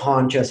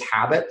unconscious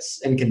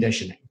habits and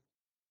conditioning.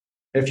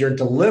 If you're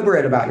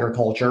deliberate about your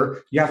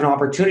culture, you have an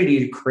opportunity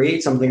to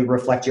create something that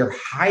reflects your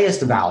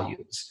highest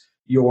values,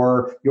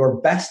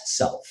 your best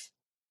self.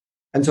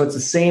 And so it's the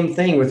same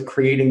thing with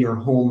creating your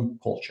home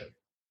culture.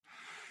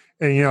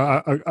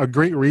 And a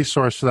great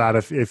resource for that,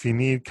 if you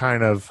need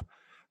kind of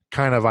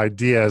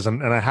ideas,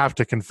 and I have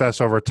to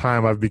confess, over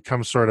time I've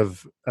become sort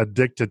of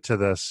addicted to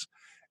this,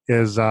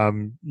 is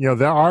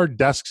there are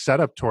desk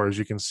setup tours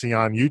you can see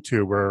on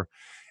YouTube where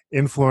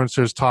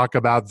influencers talk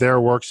about their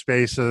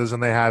workspaces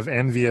and they have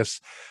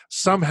envious,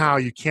 somehow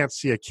you can't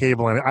see a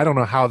cable, and I don't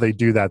know how they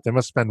do that. They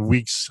must spend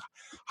weeks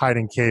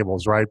hiding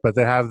cables, right? But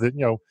they have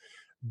the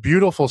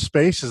beautiful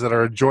spaces that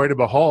are a joy to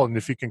behold. And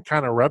if you can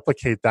kind of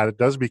replicate that, it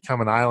does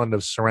become an island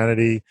of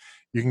serenity.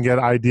 You can get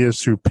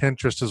ideas through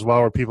Pinterest as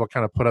well, where people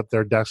kind of put up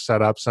their desk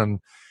setups,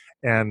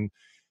 and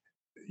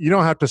you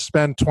don't have to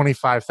spend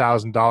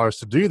 $25,000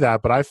 to do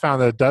that. But I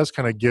found that it does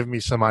kind of give me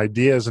some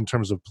ideas in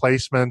terms of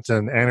placement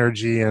and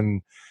energy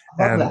and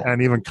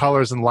even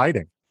colors and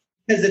lighting.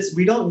 Because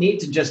we don't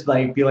need to just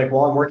be like,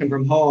 well, I'm working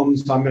from home,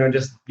 so I'm going to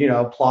just,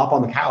 plop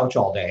on the couch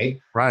all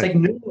day. Right. It's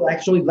like, no,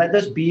 actually let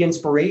this be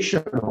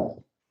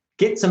inspirational.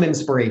 Get some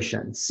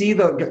inspiration. See I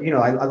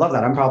love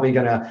that. I'm probably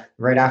going to,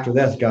 right after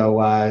this,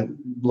 go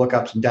look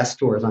up some desk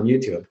tours on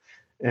YouTube.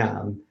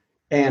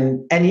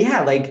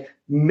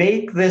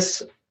 Make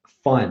this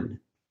fun.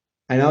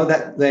 I know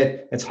that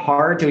it's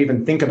hard to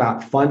even think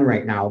about fun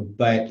right now,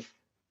 but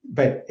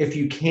if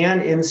you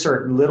can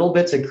insert little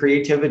bits of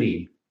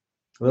creativity,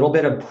 a little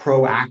bit of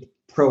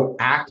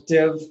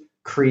proactive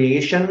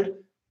creation,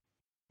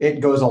 it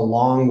goes a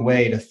long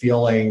way to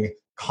feeling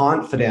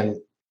confident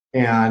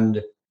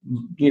and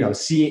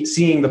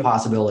seeing the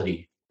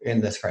possibility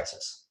in this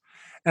crisis.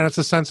 And it's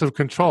a sense of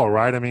control,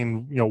 right? I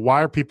mean,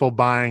 why are people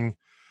buying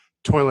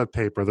toilet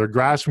paper? They're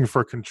grasping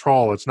for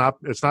control. It's not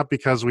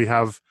because we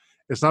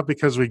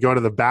go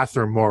to the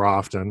bathroom more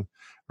often,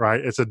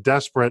 right? It's a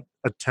desperate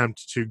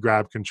attempt to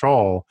grab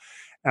control.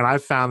 And I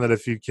found that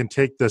if you can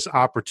take this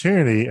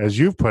opportunity, as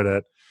you've put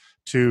it,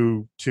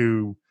 to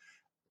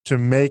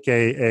make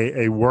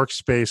a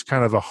workspace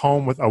kind of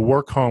a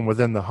work home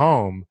within the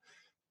home,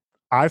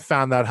 I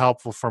found that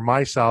helpful for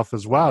myself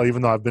as well,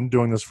 even though I've been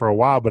doing this for a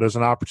while, but as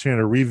an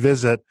opportunity to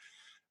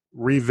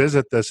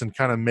revisit this and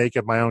kind of make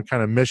it my own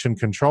kind of mission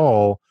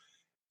control.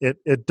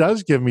 It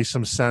does give me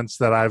some sense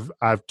that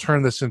I've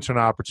turned this into an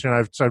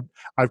opportunity.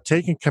 I've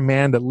taken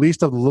command at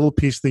least of the little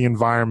piece of the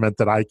environment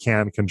that I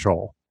can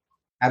control.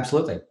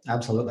 Absolutely. The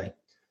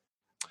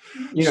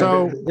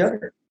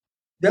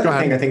other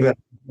thing I think that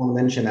I want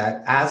to mention,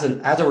 that as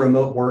a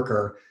remote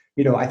worker,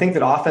 I think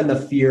that often the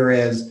fear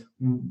is,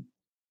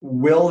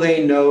 will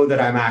they know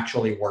that I'm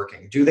actually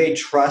working? Do they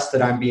trust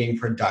that I'm being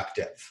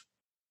productive?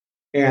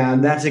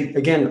 And that's,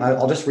 again,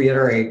 I'll just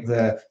reiterate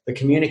the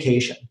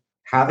communication.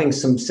 Having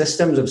some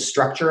systems of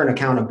structure and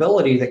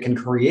accountability that can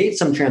create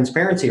some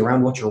transparency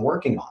around what you're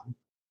working on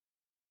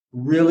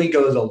really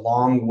goes a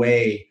long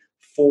way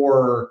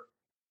for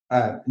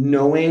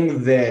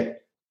knowing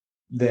that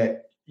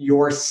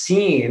you're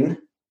seen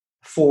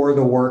for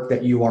the work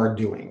that you are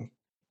doing.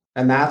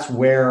 And that's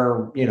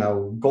where,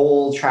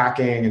 goal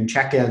tracking and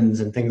check-ins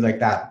and things like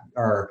that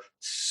are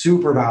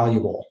super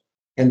valuable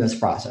in this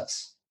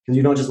process. Because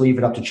you don't just leave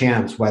it up to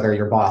chance whether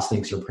your boss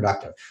thinks you're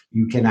productive.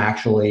 You can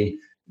actually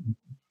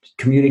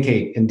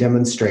communicate and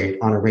demonstrate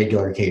on a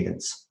regular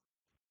cadence.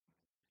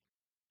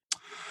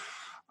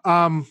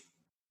 Are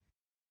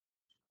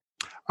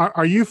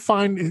you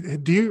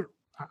finding,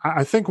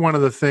 I think one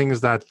of the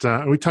things that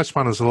we touched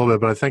upon this a little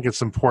bit, but I think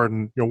it's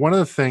important. One of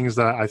the things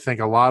that I think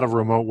a lot of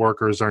remote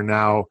workers are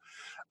now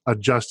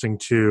adjusting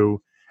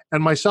to,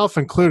 and myself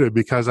included,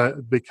 because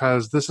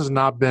this has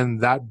not been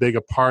that big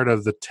a part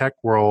of the tech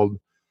world,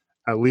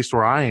 at least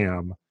where I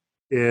am,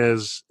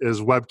 is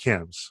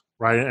webcams,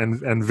 right,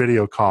 and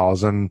video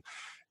calls, and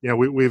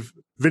we've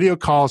video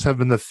calls have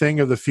been the thing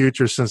of the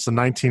future since the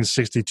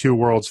 1962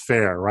 World's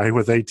Fair, right,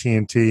 with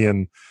AT&T,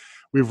 and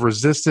we've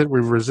resisted,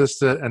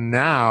 and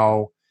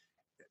now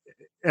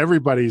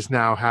everybody's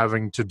now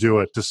having to do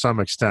it to some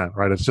extent,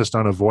 right? It's just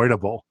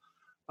unavoidable.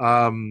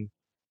 And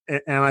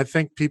I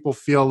think people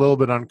feel a little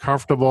bit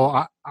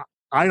uncomfortable.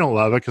 I don't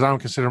love it because I don't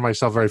consider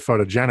myself very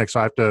photogenic, so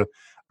I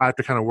have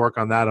to kind of work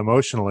on that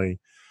emotionally.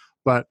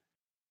 But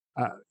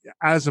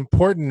as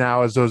important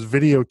now as those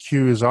video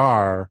cues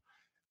are,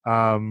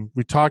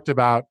 we talked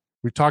about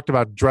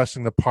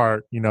dressing the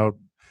part, you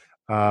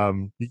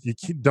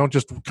don't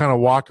just kind of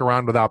walk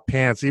around without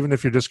pants, even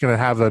if you're just going to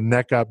have a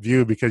neck up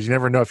view, because you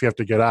never know if you have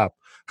to get up.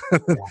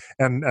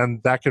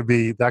 and that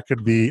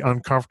could be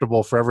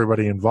uncomfortable for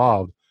everybody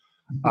involved.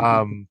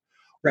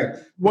 Right.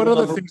 What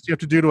other things do you have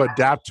to do to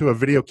adapt to a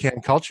video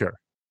cam culture?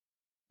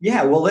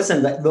 Yeah, well,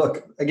 listen,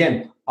 look,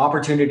 again,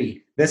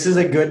 opportunity. This is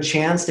a good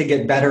chance to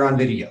get better on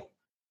video.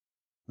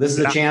 This is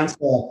a chance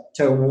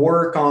to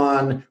work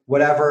on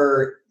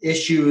whatever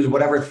issues,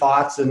 whatever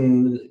thoughts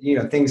and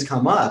things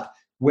come up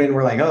when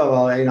we're like, oh,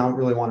 well, I don't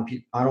really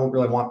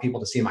want people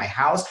to see my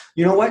house.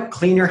 You know what?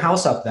 Clean your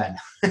house up then.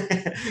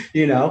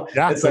 Yeah,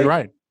 it's like,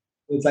 right.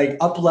 It's like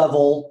up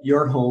level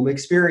your home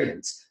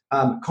experience.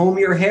 Comb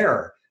your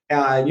hair.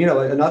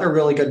 Another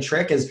really good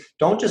trick is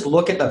don't just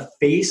look at the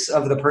face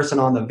of the person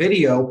on the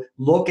video.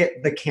 Look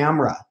at the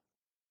camera.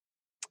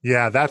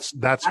 Yeah,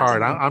 that's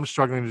hard. I'm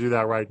struggling to do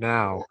that right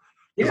now.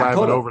 because Yeah, I have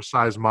an totally.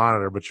 oversized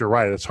monitor. But you're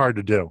right; it's hard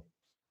to do.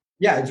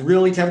 Yeah, it's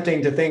really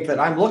tempting to think that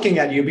I'm looking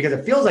at you because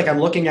it feels like I'm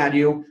looking at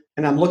you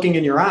and I'm looking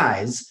in your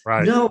eyes.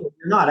 Right. No,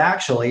 you're not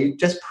actually.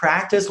 Just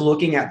practice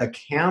looking at the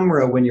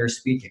camera when you're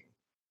speaking.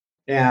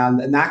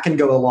 And that can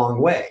go a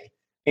long way.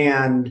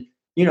 And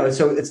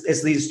so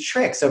it's these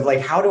tricks of like,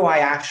 how do I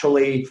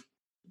actually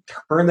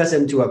turn this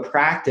into a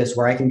practice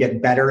where I can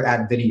get better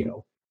at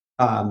video?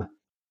 Um,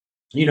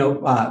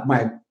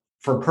 my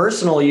for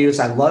personal use,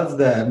 I love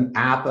the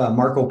app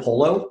Marco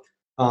Polo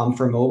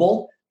for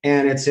mobile,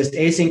 and it's just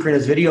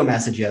asynchronous video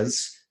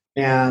messages,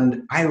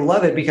 and I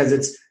love it because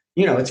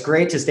it's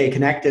great to stay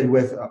connected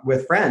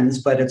with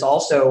friends, but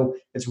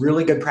it's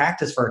really good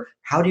practice for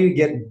how do you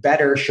get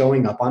better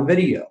showing up on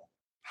video.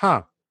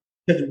 Huh.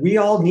 Because we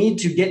all need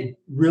to get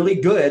really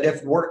good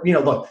if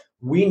look,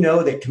 we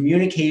know that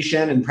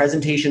communication and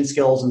presentation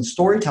skills and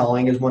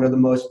storytelling is one of the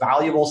most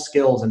valuable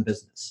skills in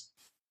business.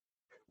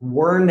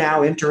 We're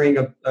now entering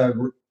a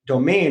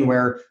domain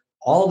where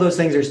all those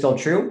things are still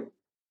true,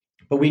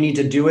 but we need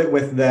to do it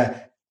with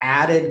the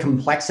added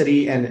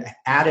complexity and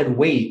added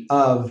weight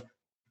of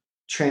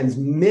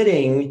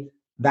transmitting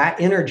that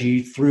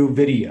energy through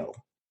video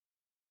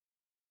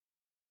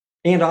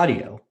and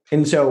audio.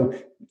 And so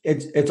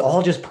it's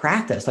all just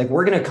practice. Like,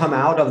 we're going to come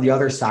out of the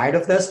other side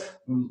of this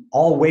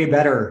all way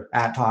better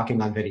at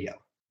talking on video.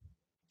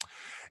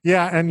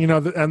 Yeah, and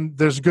and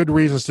there's good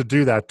reasons to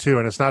do that too.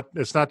 And it's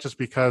not just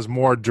because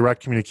more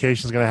direct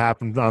communication is going to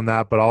happen on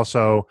that, but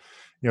also,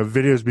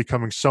 video is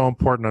becoming so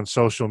important on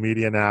social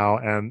media now.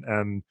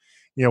 And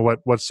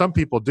what some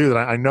people do that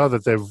I know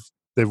that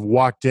they've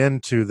walked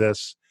into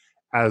this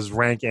as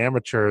rank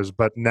amateurs,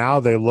 but now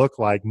they look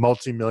like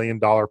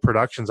multi-million-dollar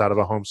productions out of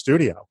a home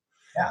studio.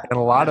 Yeah. And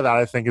a lot of that,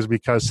 I think, is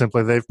because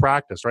simply they've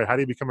practiced, right? How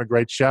do you become a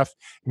great chef?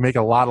 You make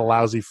a lot of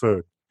lousy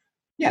food.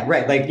 Yeah,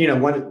 right. Like,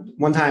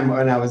 one time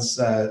when I was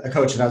a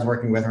coach that I was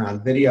working with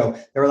around video,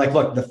 they were like,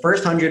 look, the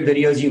first 100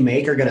 videos you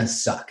make are going to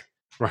suck.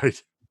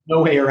 Right.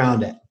 No way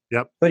around it.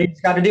 Yep. But you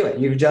just got to do it.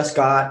 You've just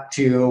got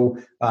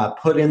to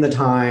put in the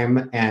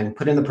time and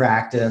put in the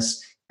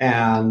practice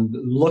and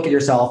look at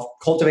yourself,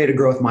 cultivate a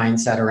growth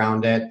mindset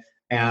around it,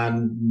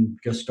 and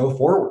just go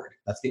forward.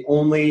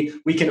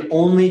 We can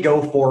only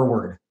go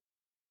forward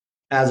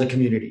as a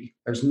community.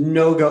 There's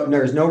no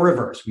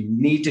reverse. We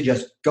need to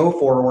just go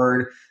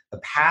forward. The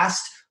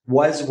past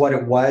was what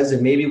it was,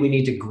 and maybe we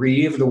need to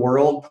grieve the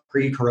world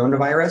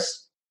pre-coronavirus,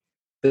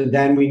 but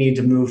then we need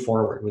to move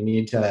forward. We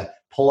need to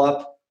pull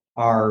up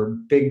our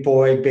big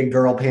boy, big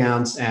girl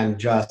pants and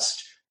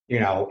just,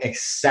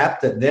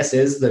 accept that this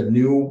is the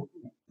new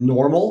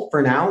normal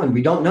for now, and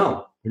we don't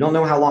know. We don't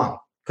know how long.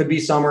 Could be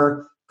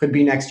summer, could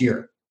be next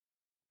year.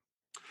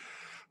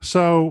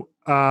 So,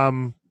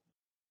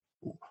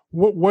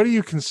 what do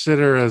you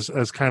consider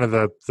as kind of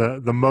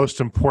the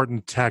most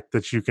important tech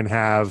that you can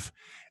have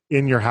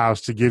in your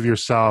house to give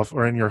yourself,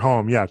 or in your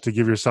home, to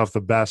give yourself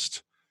the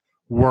best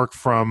work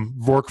from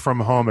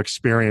home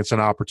experience and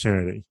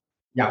opportunity?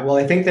 Yeah, well,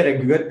 I think that a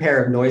good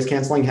pair of noise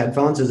canceling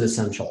headphones is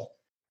essential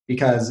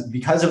because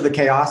of the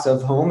chaos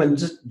of home, and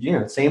just,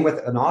 same with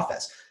an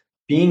office,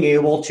 being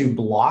able to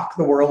block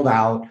the world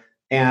out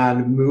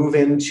and move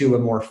into a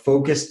more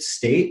focused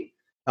state,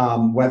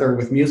 whether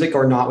with music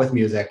or not with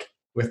music,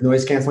 with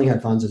noise canceling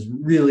headphones is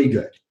really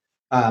good.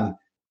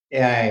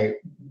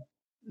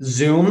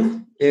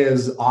 Zoom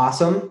is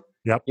awesome.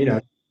 Yep.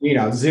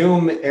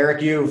 Zoom,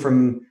 Eric, you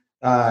from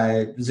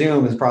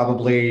Zoom is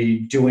probably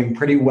doing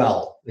pretty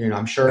well.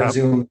 I'm sure Yep.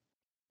 Zoom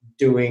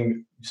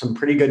doing some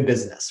pretty good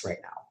business right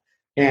now.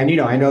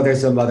 And, I know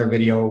there's some other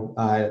video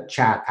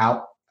chat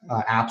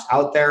apps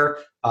out there.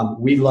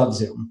 We love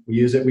Zoom. We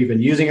use it. We've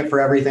been using it for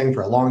everything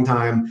for a long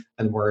time,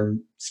 and we're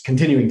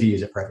continuing to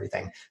use it for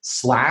everything.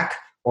 Slack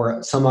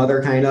or some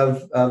other kind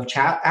of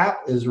chat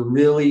app is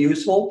really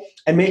useful,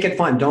 and make it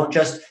fun. Don't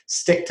just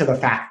stick to the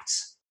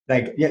facts.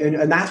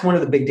 And that's one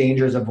of the big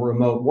dangers of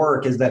remote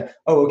work is that,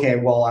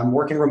 I'm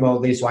working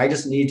remotely, so I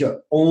just need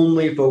to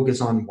only focus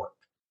on work.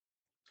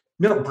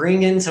 No,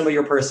 bring in some of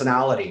your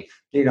personality,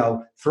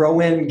 throw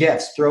in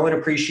gifts, throw in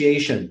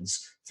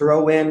appreciations,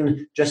 throw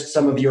in just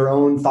some of your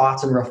own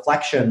thoughts and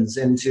reflections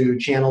into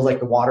channels like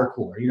the water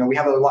cooler. We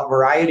have a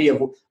variety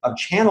of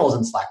channels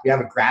in Slack. We have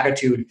a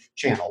gratitude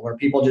channel where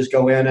people just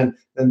go in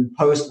and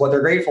post what they're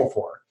grateful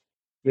for.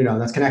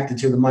 That's connected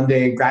to the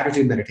Monday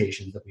gratitude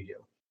meditations that we do.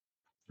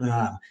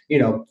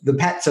 The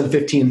pets of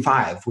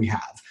 15.5 we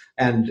have.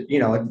 And,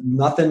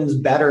 nothing's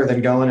better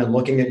than going and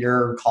looking at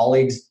your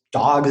colleagues'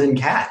 dogs and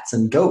cats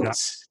and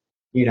goats.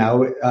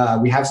 Yeah.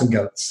 We have some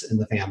goats in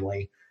the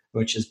family,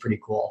 which is pretty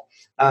cool.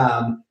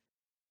 Zoom,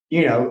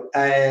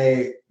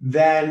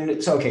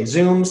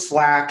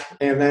 Slack,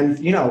 and then,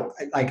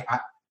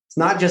 it's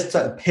not just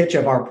a pitch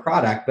of our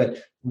product,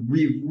 but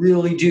we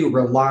really do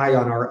rely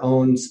on our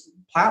own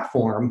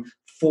platform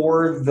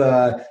for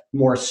the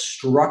more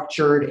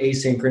structured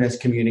asynchronous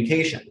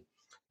communication,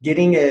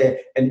 getting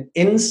an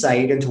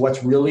insight into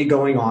what's really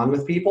going on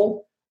with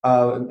people,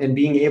 and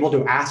being able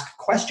to ask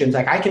questions.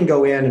 Like, I can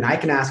go in and I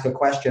can ask a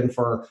question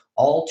for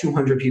all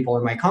 200 people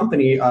in my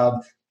company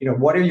of,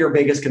 what are your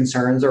biggest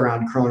concerns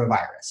around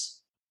coronavirus?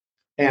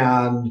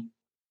 And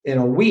in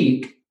a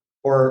week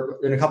or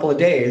in a couple of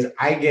days,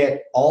 I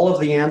get all of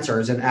the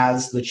answers. And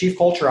as the chief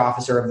culture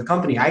officer of the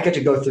company, I get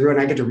to go through and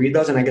I get to read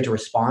those and I get to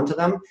respond to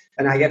them.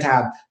 And I get to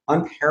have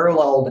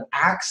unparalleled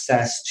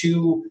access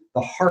to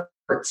the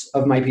hearts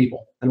of my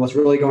people and what's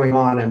really going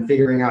on, and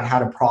figuring out how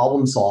to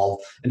problem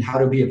solve and how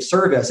to be of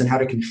service and how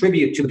to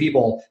contribute to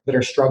people that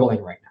are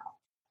struggling right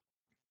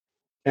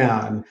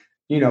now.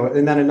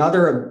 And then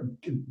another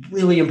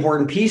really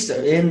important piece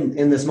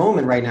in this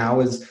moment right now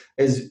is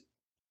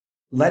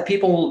let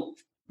people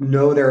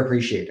know they're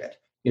appreciated.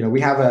 We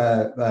have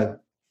a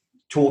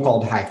tool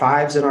called High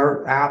Fives in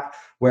our app,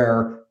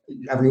 where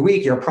every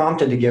week you're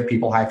prompted to give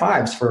people high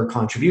fives for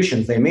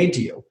contributions they made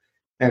to you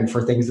and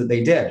for things that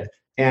they did.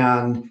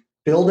 And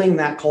building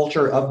that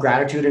culture of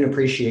gratitude and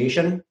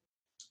appreciation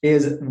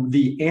is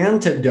the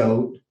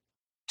antidote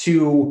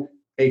to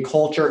a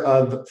culture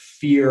of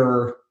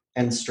fear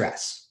and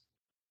stress.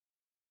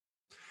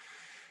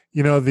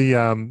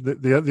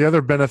 The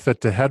other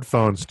benefit to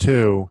headphones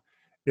too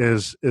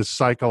is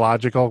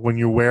psychological. When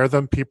you wear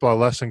them, people are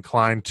less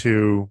inclined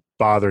to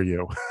bother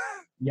you.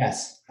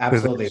 Yes,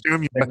 absolutely.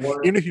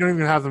 Even if you don't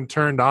even have them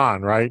turned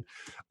on, right?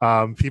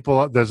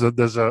 People, there's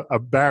a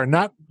barrier.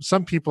 Not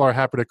some people are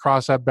happy to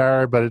cross that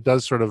barrier, but it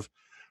does sort of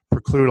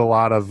preclude a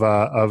lot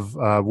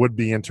of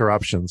would-be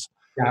interruptions.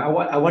 Yeah,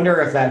 I wonder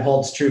if that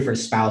holds true for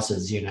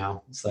spouses.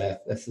 So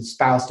if the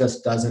spouse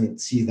just doesn't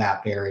see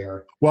that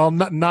barrier. Well,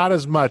 not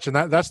as much, and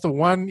that's the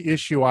one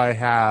issue I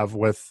have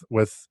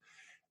with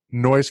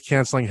noise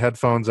canceling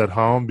headphones at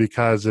home,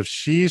 because if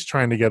she's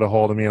trying to get a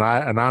hold of me and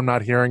I'm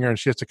not hearing her, and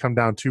she has to come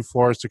down 2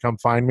 floors to come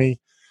find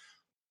me,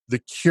 the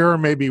cure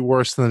may be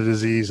worse than the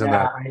disease in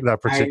that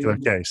particular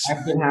case.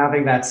 I've been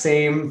having that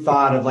same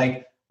thought of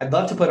I'd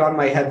love to put on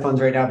my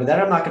headphones right now, but then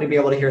I'm not going to be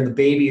able to hear the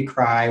baby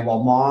cry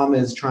while mom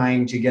is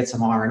trying to get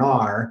some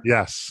R&R.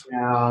 Yes.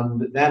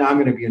 And then I'm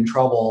going to be in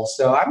trouble.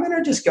 So I'm going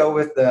to just go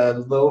with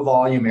the low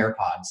volume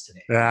AirPods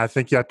today. Yeah, I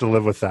think you have to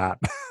live with that.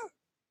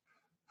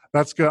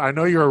 That's good. I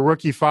know you're a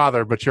rookie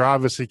father, but you're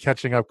obviously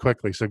catching up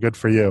quickly, so good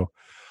for you.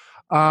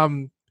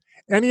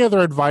 Any other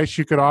advice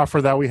you could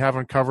offer that we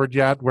haven't covered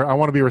yet? I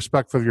want to be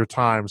respectful of your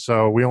time,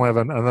 so we only have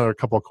another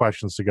couple of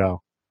questions to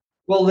go.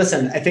 Well,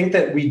 listen, I think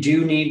that we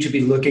do need to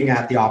be looking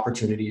at the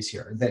opportunities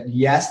here. That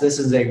yes, this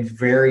is a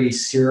very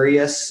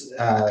serious,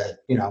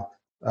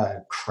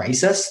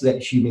 crisis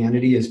that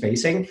humanity is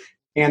facing,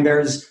 and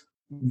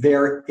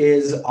there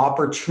is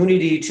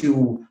opportunity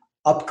to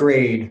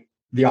upgrade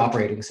the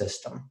operating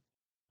system.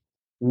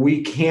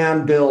 We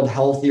can build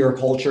healthier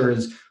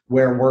cultures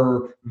where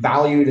we're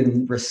valued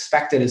and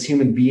respected as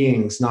human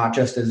beings, not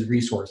just as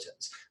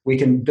resources. We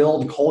can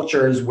build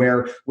cultures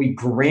where we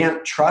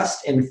grant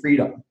trust and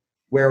freedom,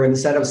 where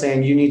instead of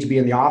saying you need to be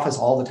in the office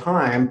all the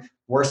time,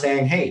 we're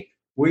saying, hey,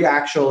 we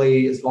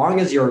actually, as long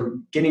as you're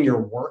getting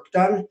your work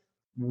done,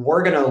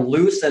 we're going to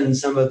loosen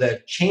some of the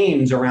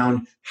chains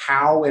around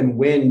how and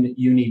when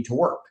you need to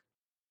work.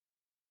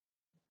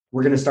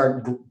 We're going to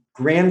start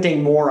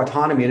granting more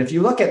autonomy. And if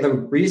you look at the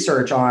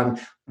research on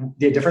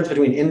the difference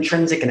between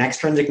intrinsic and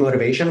extrinsic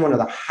motivation, one of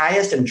the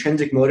highest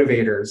intrinsic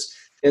motivators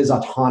is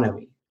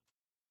autonomy,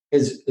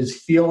 is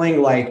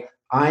feeling like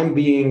I'm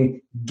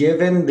being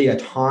given the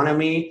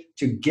autonomy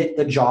to get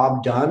the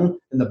job done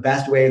in the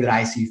best way that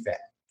I see fit.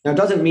 Now, it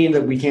doesn't mean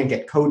that we can't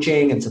get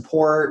coaching and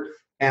support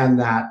and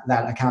that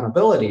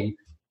accountability,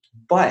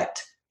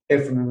 but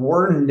if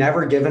we're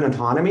never given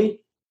autonomy,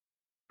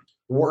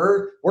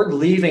 we're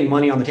leaving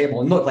money on the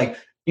table. And look,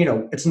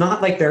 it's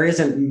not like there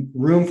isn't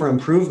room for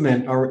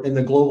improvement or in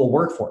the global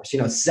workforce,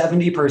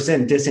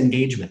 70%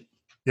 disengagement.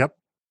 Yep.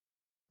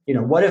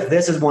 What if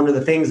this is one of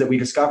the things that we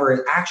discover is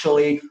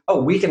actually,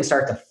 we can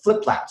start to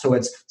flip that. So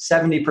it's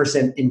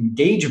 70%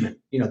 engagement.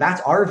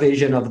 That's our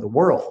vision of the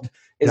world,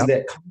 is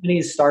that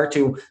companies start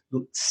to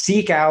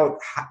seek out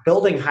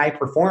building high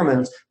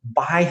performance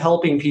by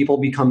helping people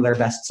become their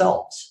best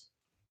selves,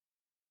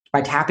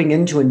 by tapping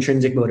into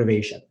intrinsic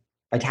motivation,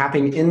 by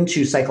tapping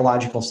into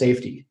psychological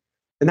safety.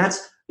 And that's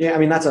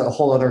a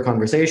whole other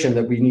conversation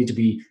that we need to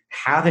be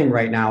having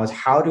right now, is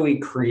how do we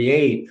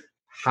create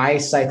high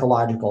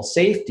psychological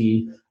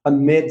safety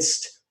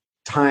amidst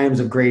times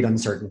of great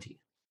uncertainty?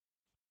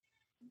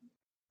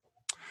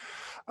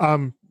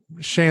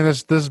 Shane,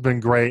 this has been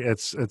great.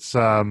 It's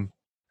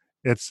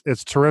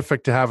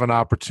terrific to have an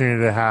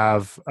opportunity to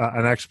have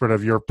an expert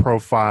of your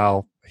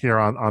profile here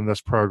on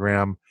this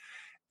program.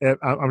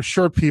 I'm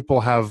sure people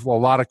have a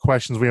lot of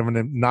questions we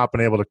haven't not been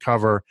able to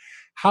cover.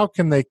 How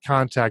can they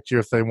contact you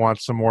if they want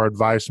some more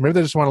advice? Maybe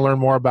they just want to learn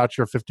more about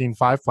your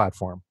 15Five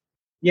platform.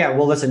 Yeah,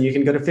 well, listen, you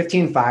can go to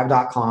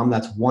 15five.com.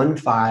 That's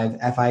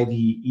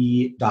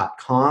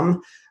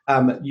 15five.com.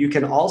 You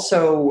can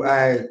also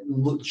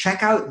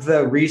check out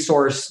the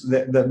resource,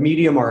 the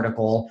Medium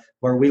article,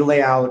 where we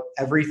lay out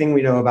everything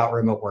we know about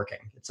remote working.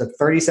 It's a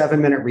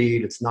 37-minute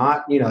read. It's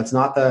not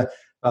the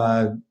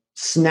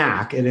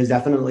snack. It is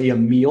definitely a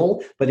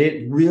meal, but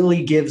it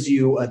really gives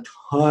you a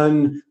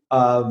ton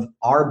of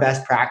our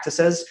best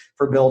practices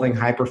for building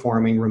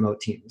high-performing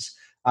remote teams.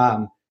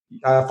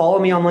 Follow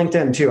me on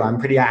LinkedIn too. I'm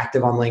pretty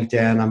active on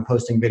LinkedIn. I'm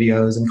posting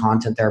videos and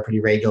content there pretty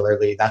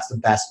regularly. That's the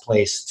best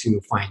place to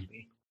find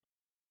me.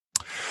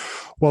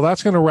 Well,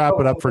 that's going to wrap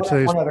it up for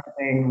today's. One other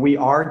thing, we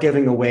are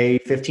giving away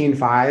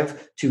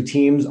 15.5 to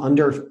teams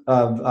under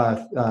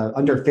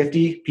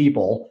 50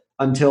 people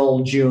until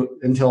June,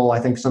 until I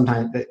think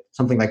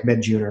something like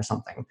mid-June or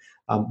something.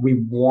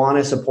 We want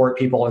to support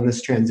people in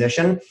this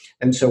transition,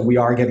 and so we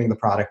are giving the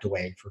product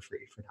away for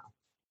free for now.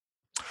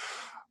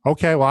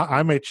 Okay, well,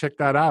 I may check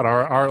that out.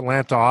 Our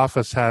Atlanta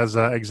office has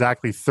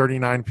exactly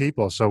 39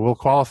 people, so we'll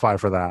qualify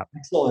for that.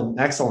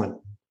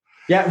 Excellent.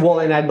 Yeah, well,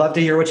 and I'd love to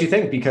hear what you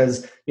think,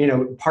 because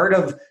part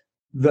of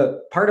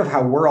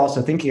how we're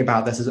also thinking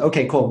about this is,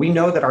 okay, cool. We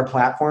know that our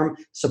platform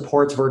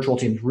supports virtual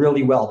teams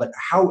really well, but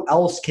how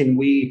can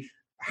we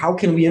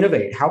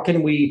innovate? How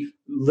can we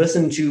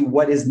listen to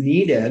what is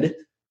needed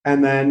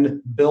and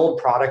then build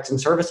products and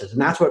services?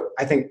 And that's what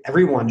I think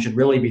everyone should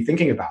really be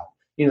thinking about.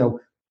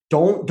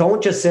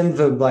 Don't just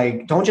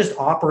don't just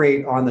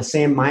operate on the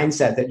same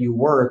mindset that you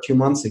were 2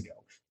 months ago.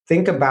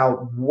 Think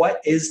about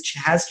what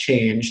has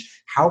changed.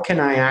 How can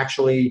I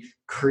actually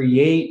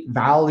create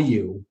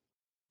value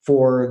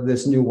for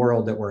this new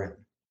world that we're in?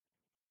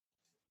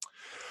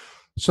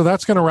 So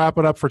that's going to wrap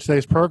it up for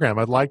today's program.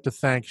 I'd like to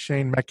thank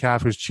Shane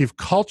Metcalf, who's Chief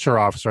Culture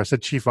Officer. I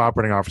said Chief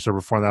Operating Officer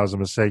before, that was a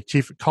mistake.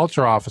 Chief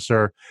Culture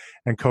Officer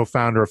and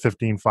co-founder of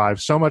 15.5,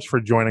 so much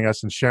for joining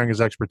us and sharing his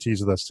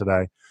expertise with us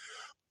today.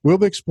 We'll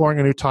be exploring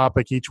a new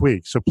topic each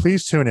week, so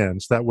please tune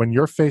in so that when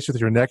you're faced with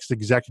your next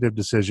executive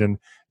decision,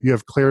 you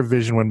have clear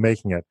vision when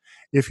making it.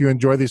 If you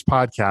enjoy these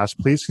podcasts,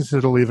 please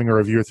consider leaving a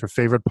review with your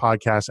favorite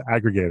podcast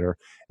aggregator.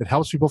 It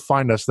helps people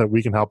find us so that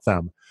we can help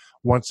them.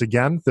 Once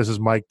again, this is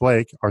Mike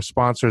Blake. Our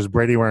sponsor is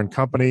Brady Ware &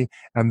 Company,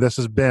 and this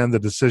has been the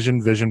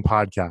Decision Vision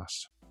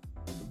Podcast.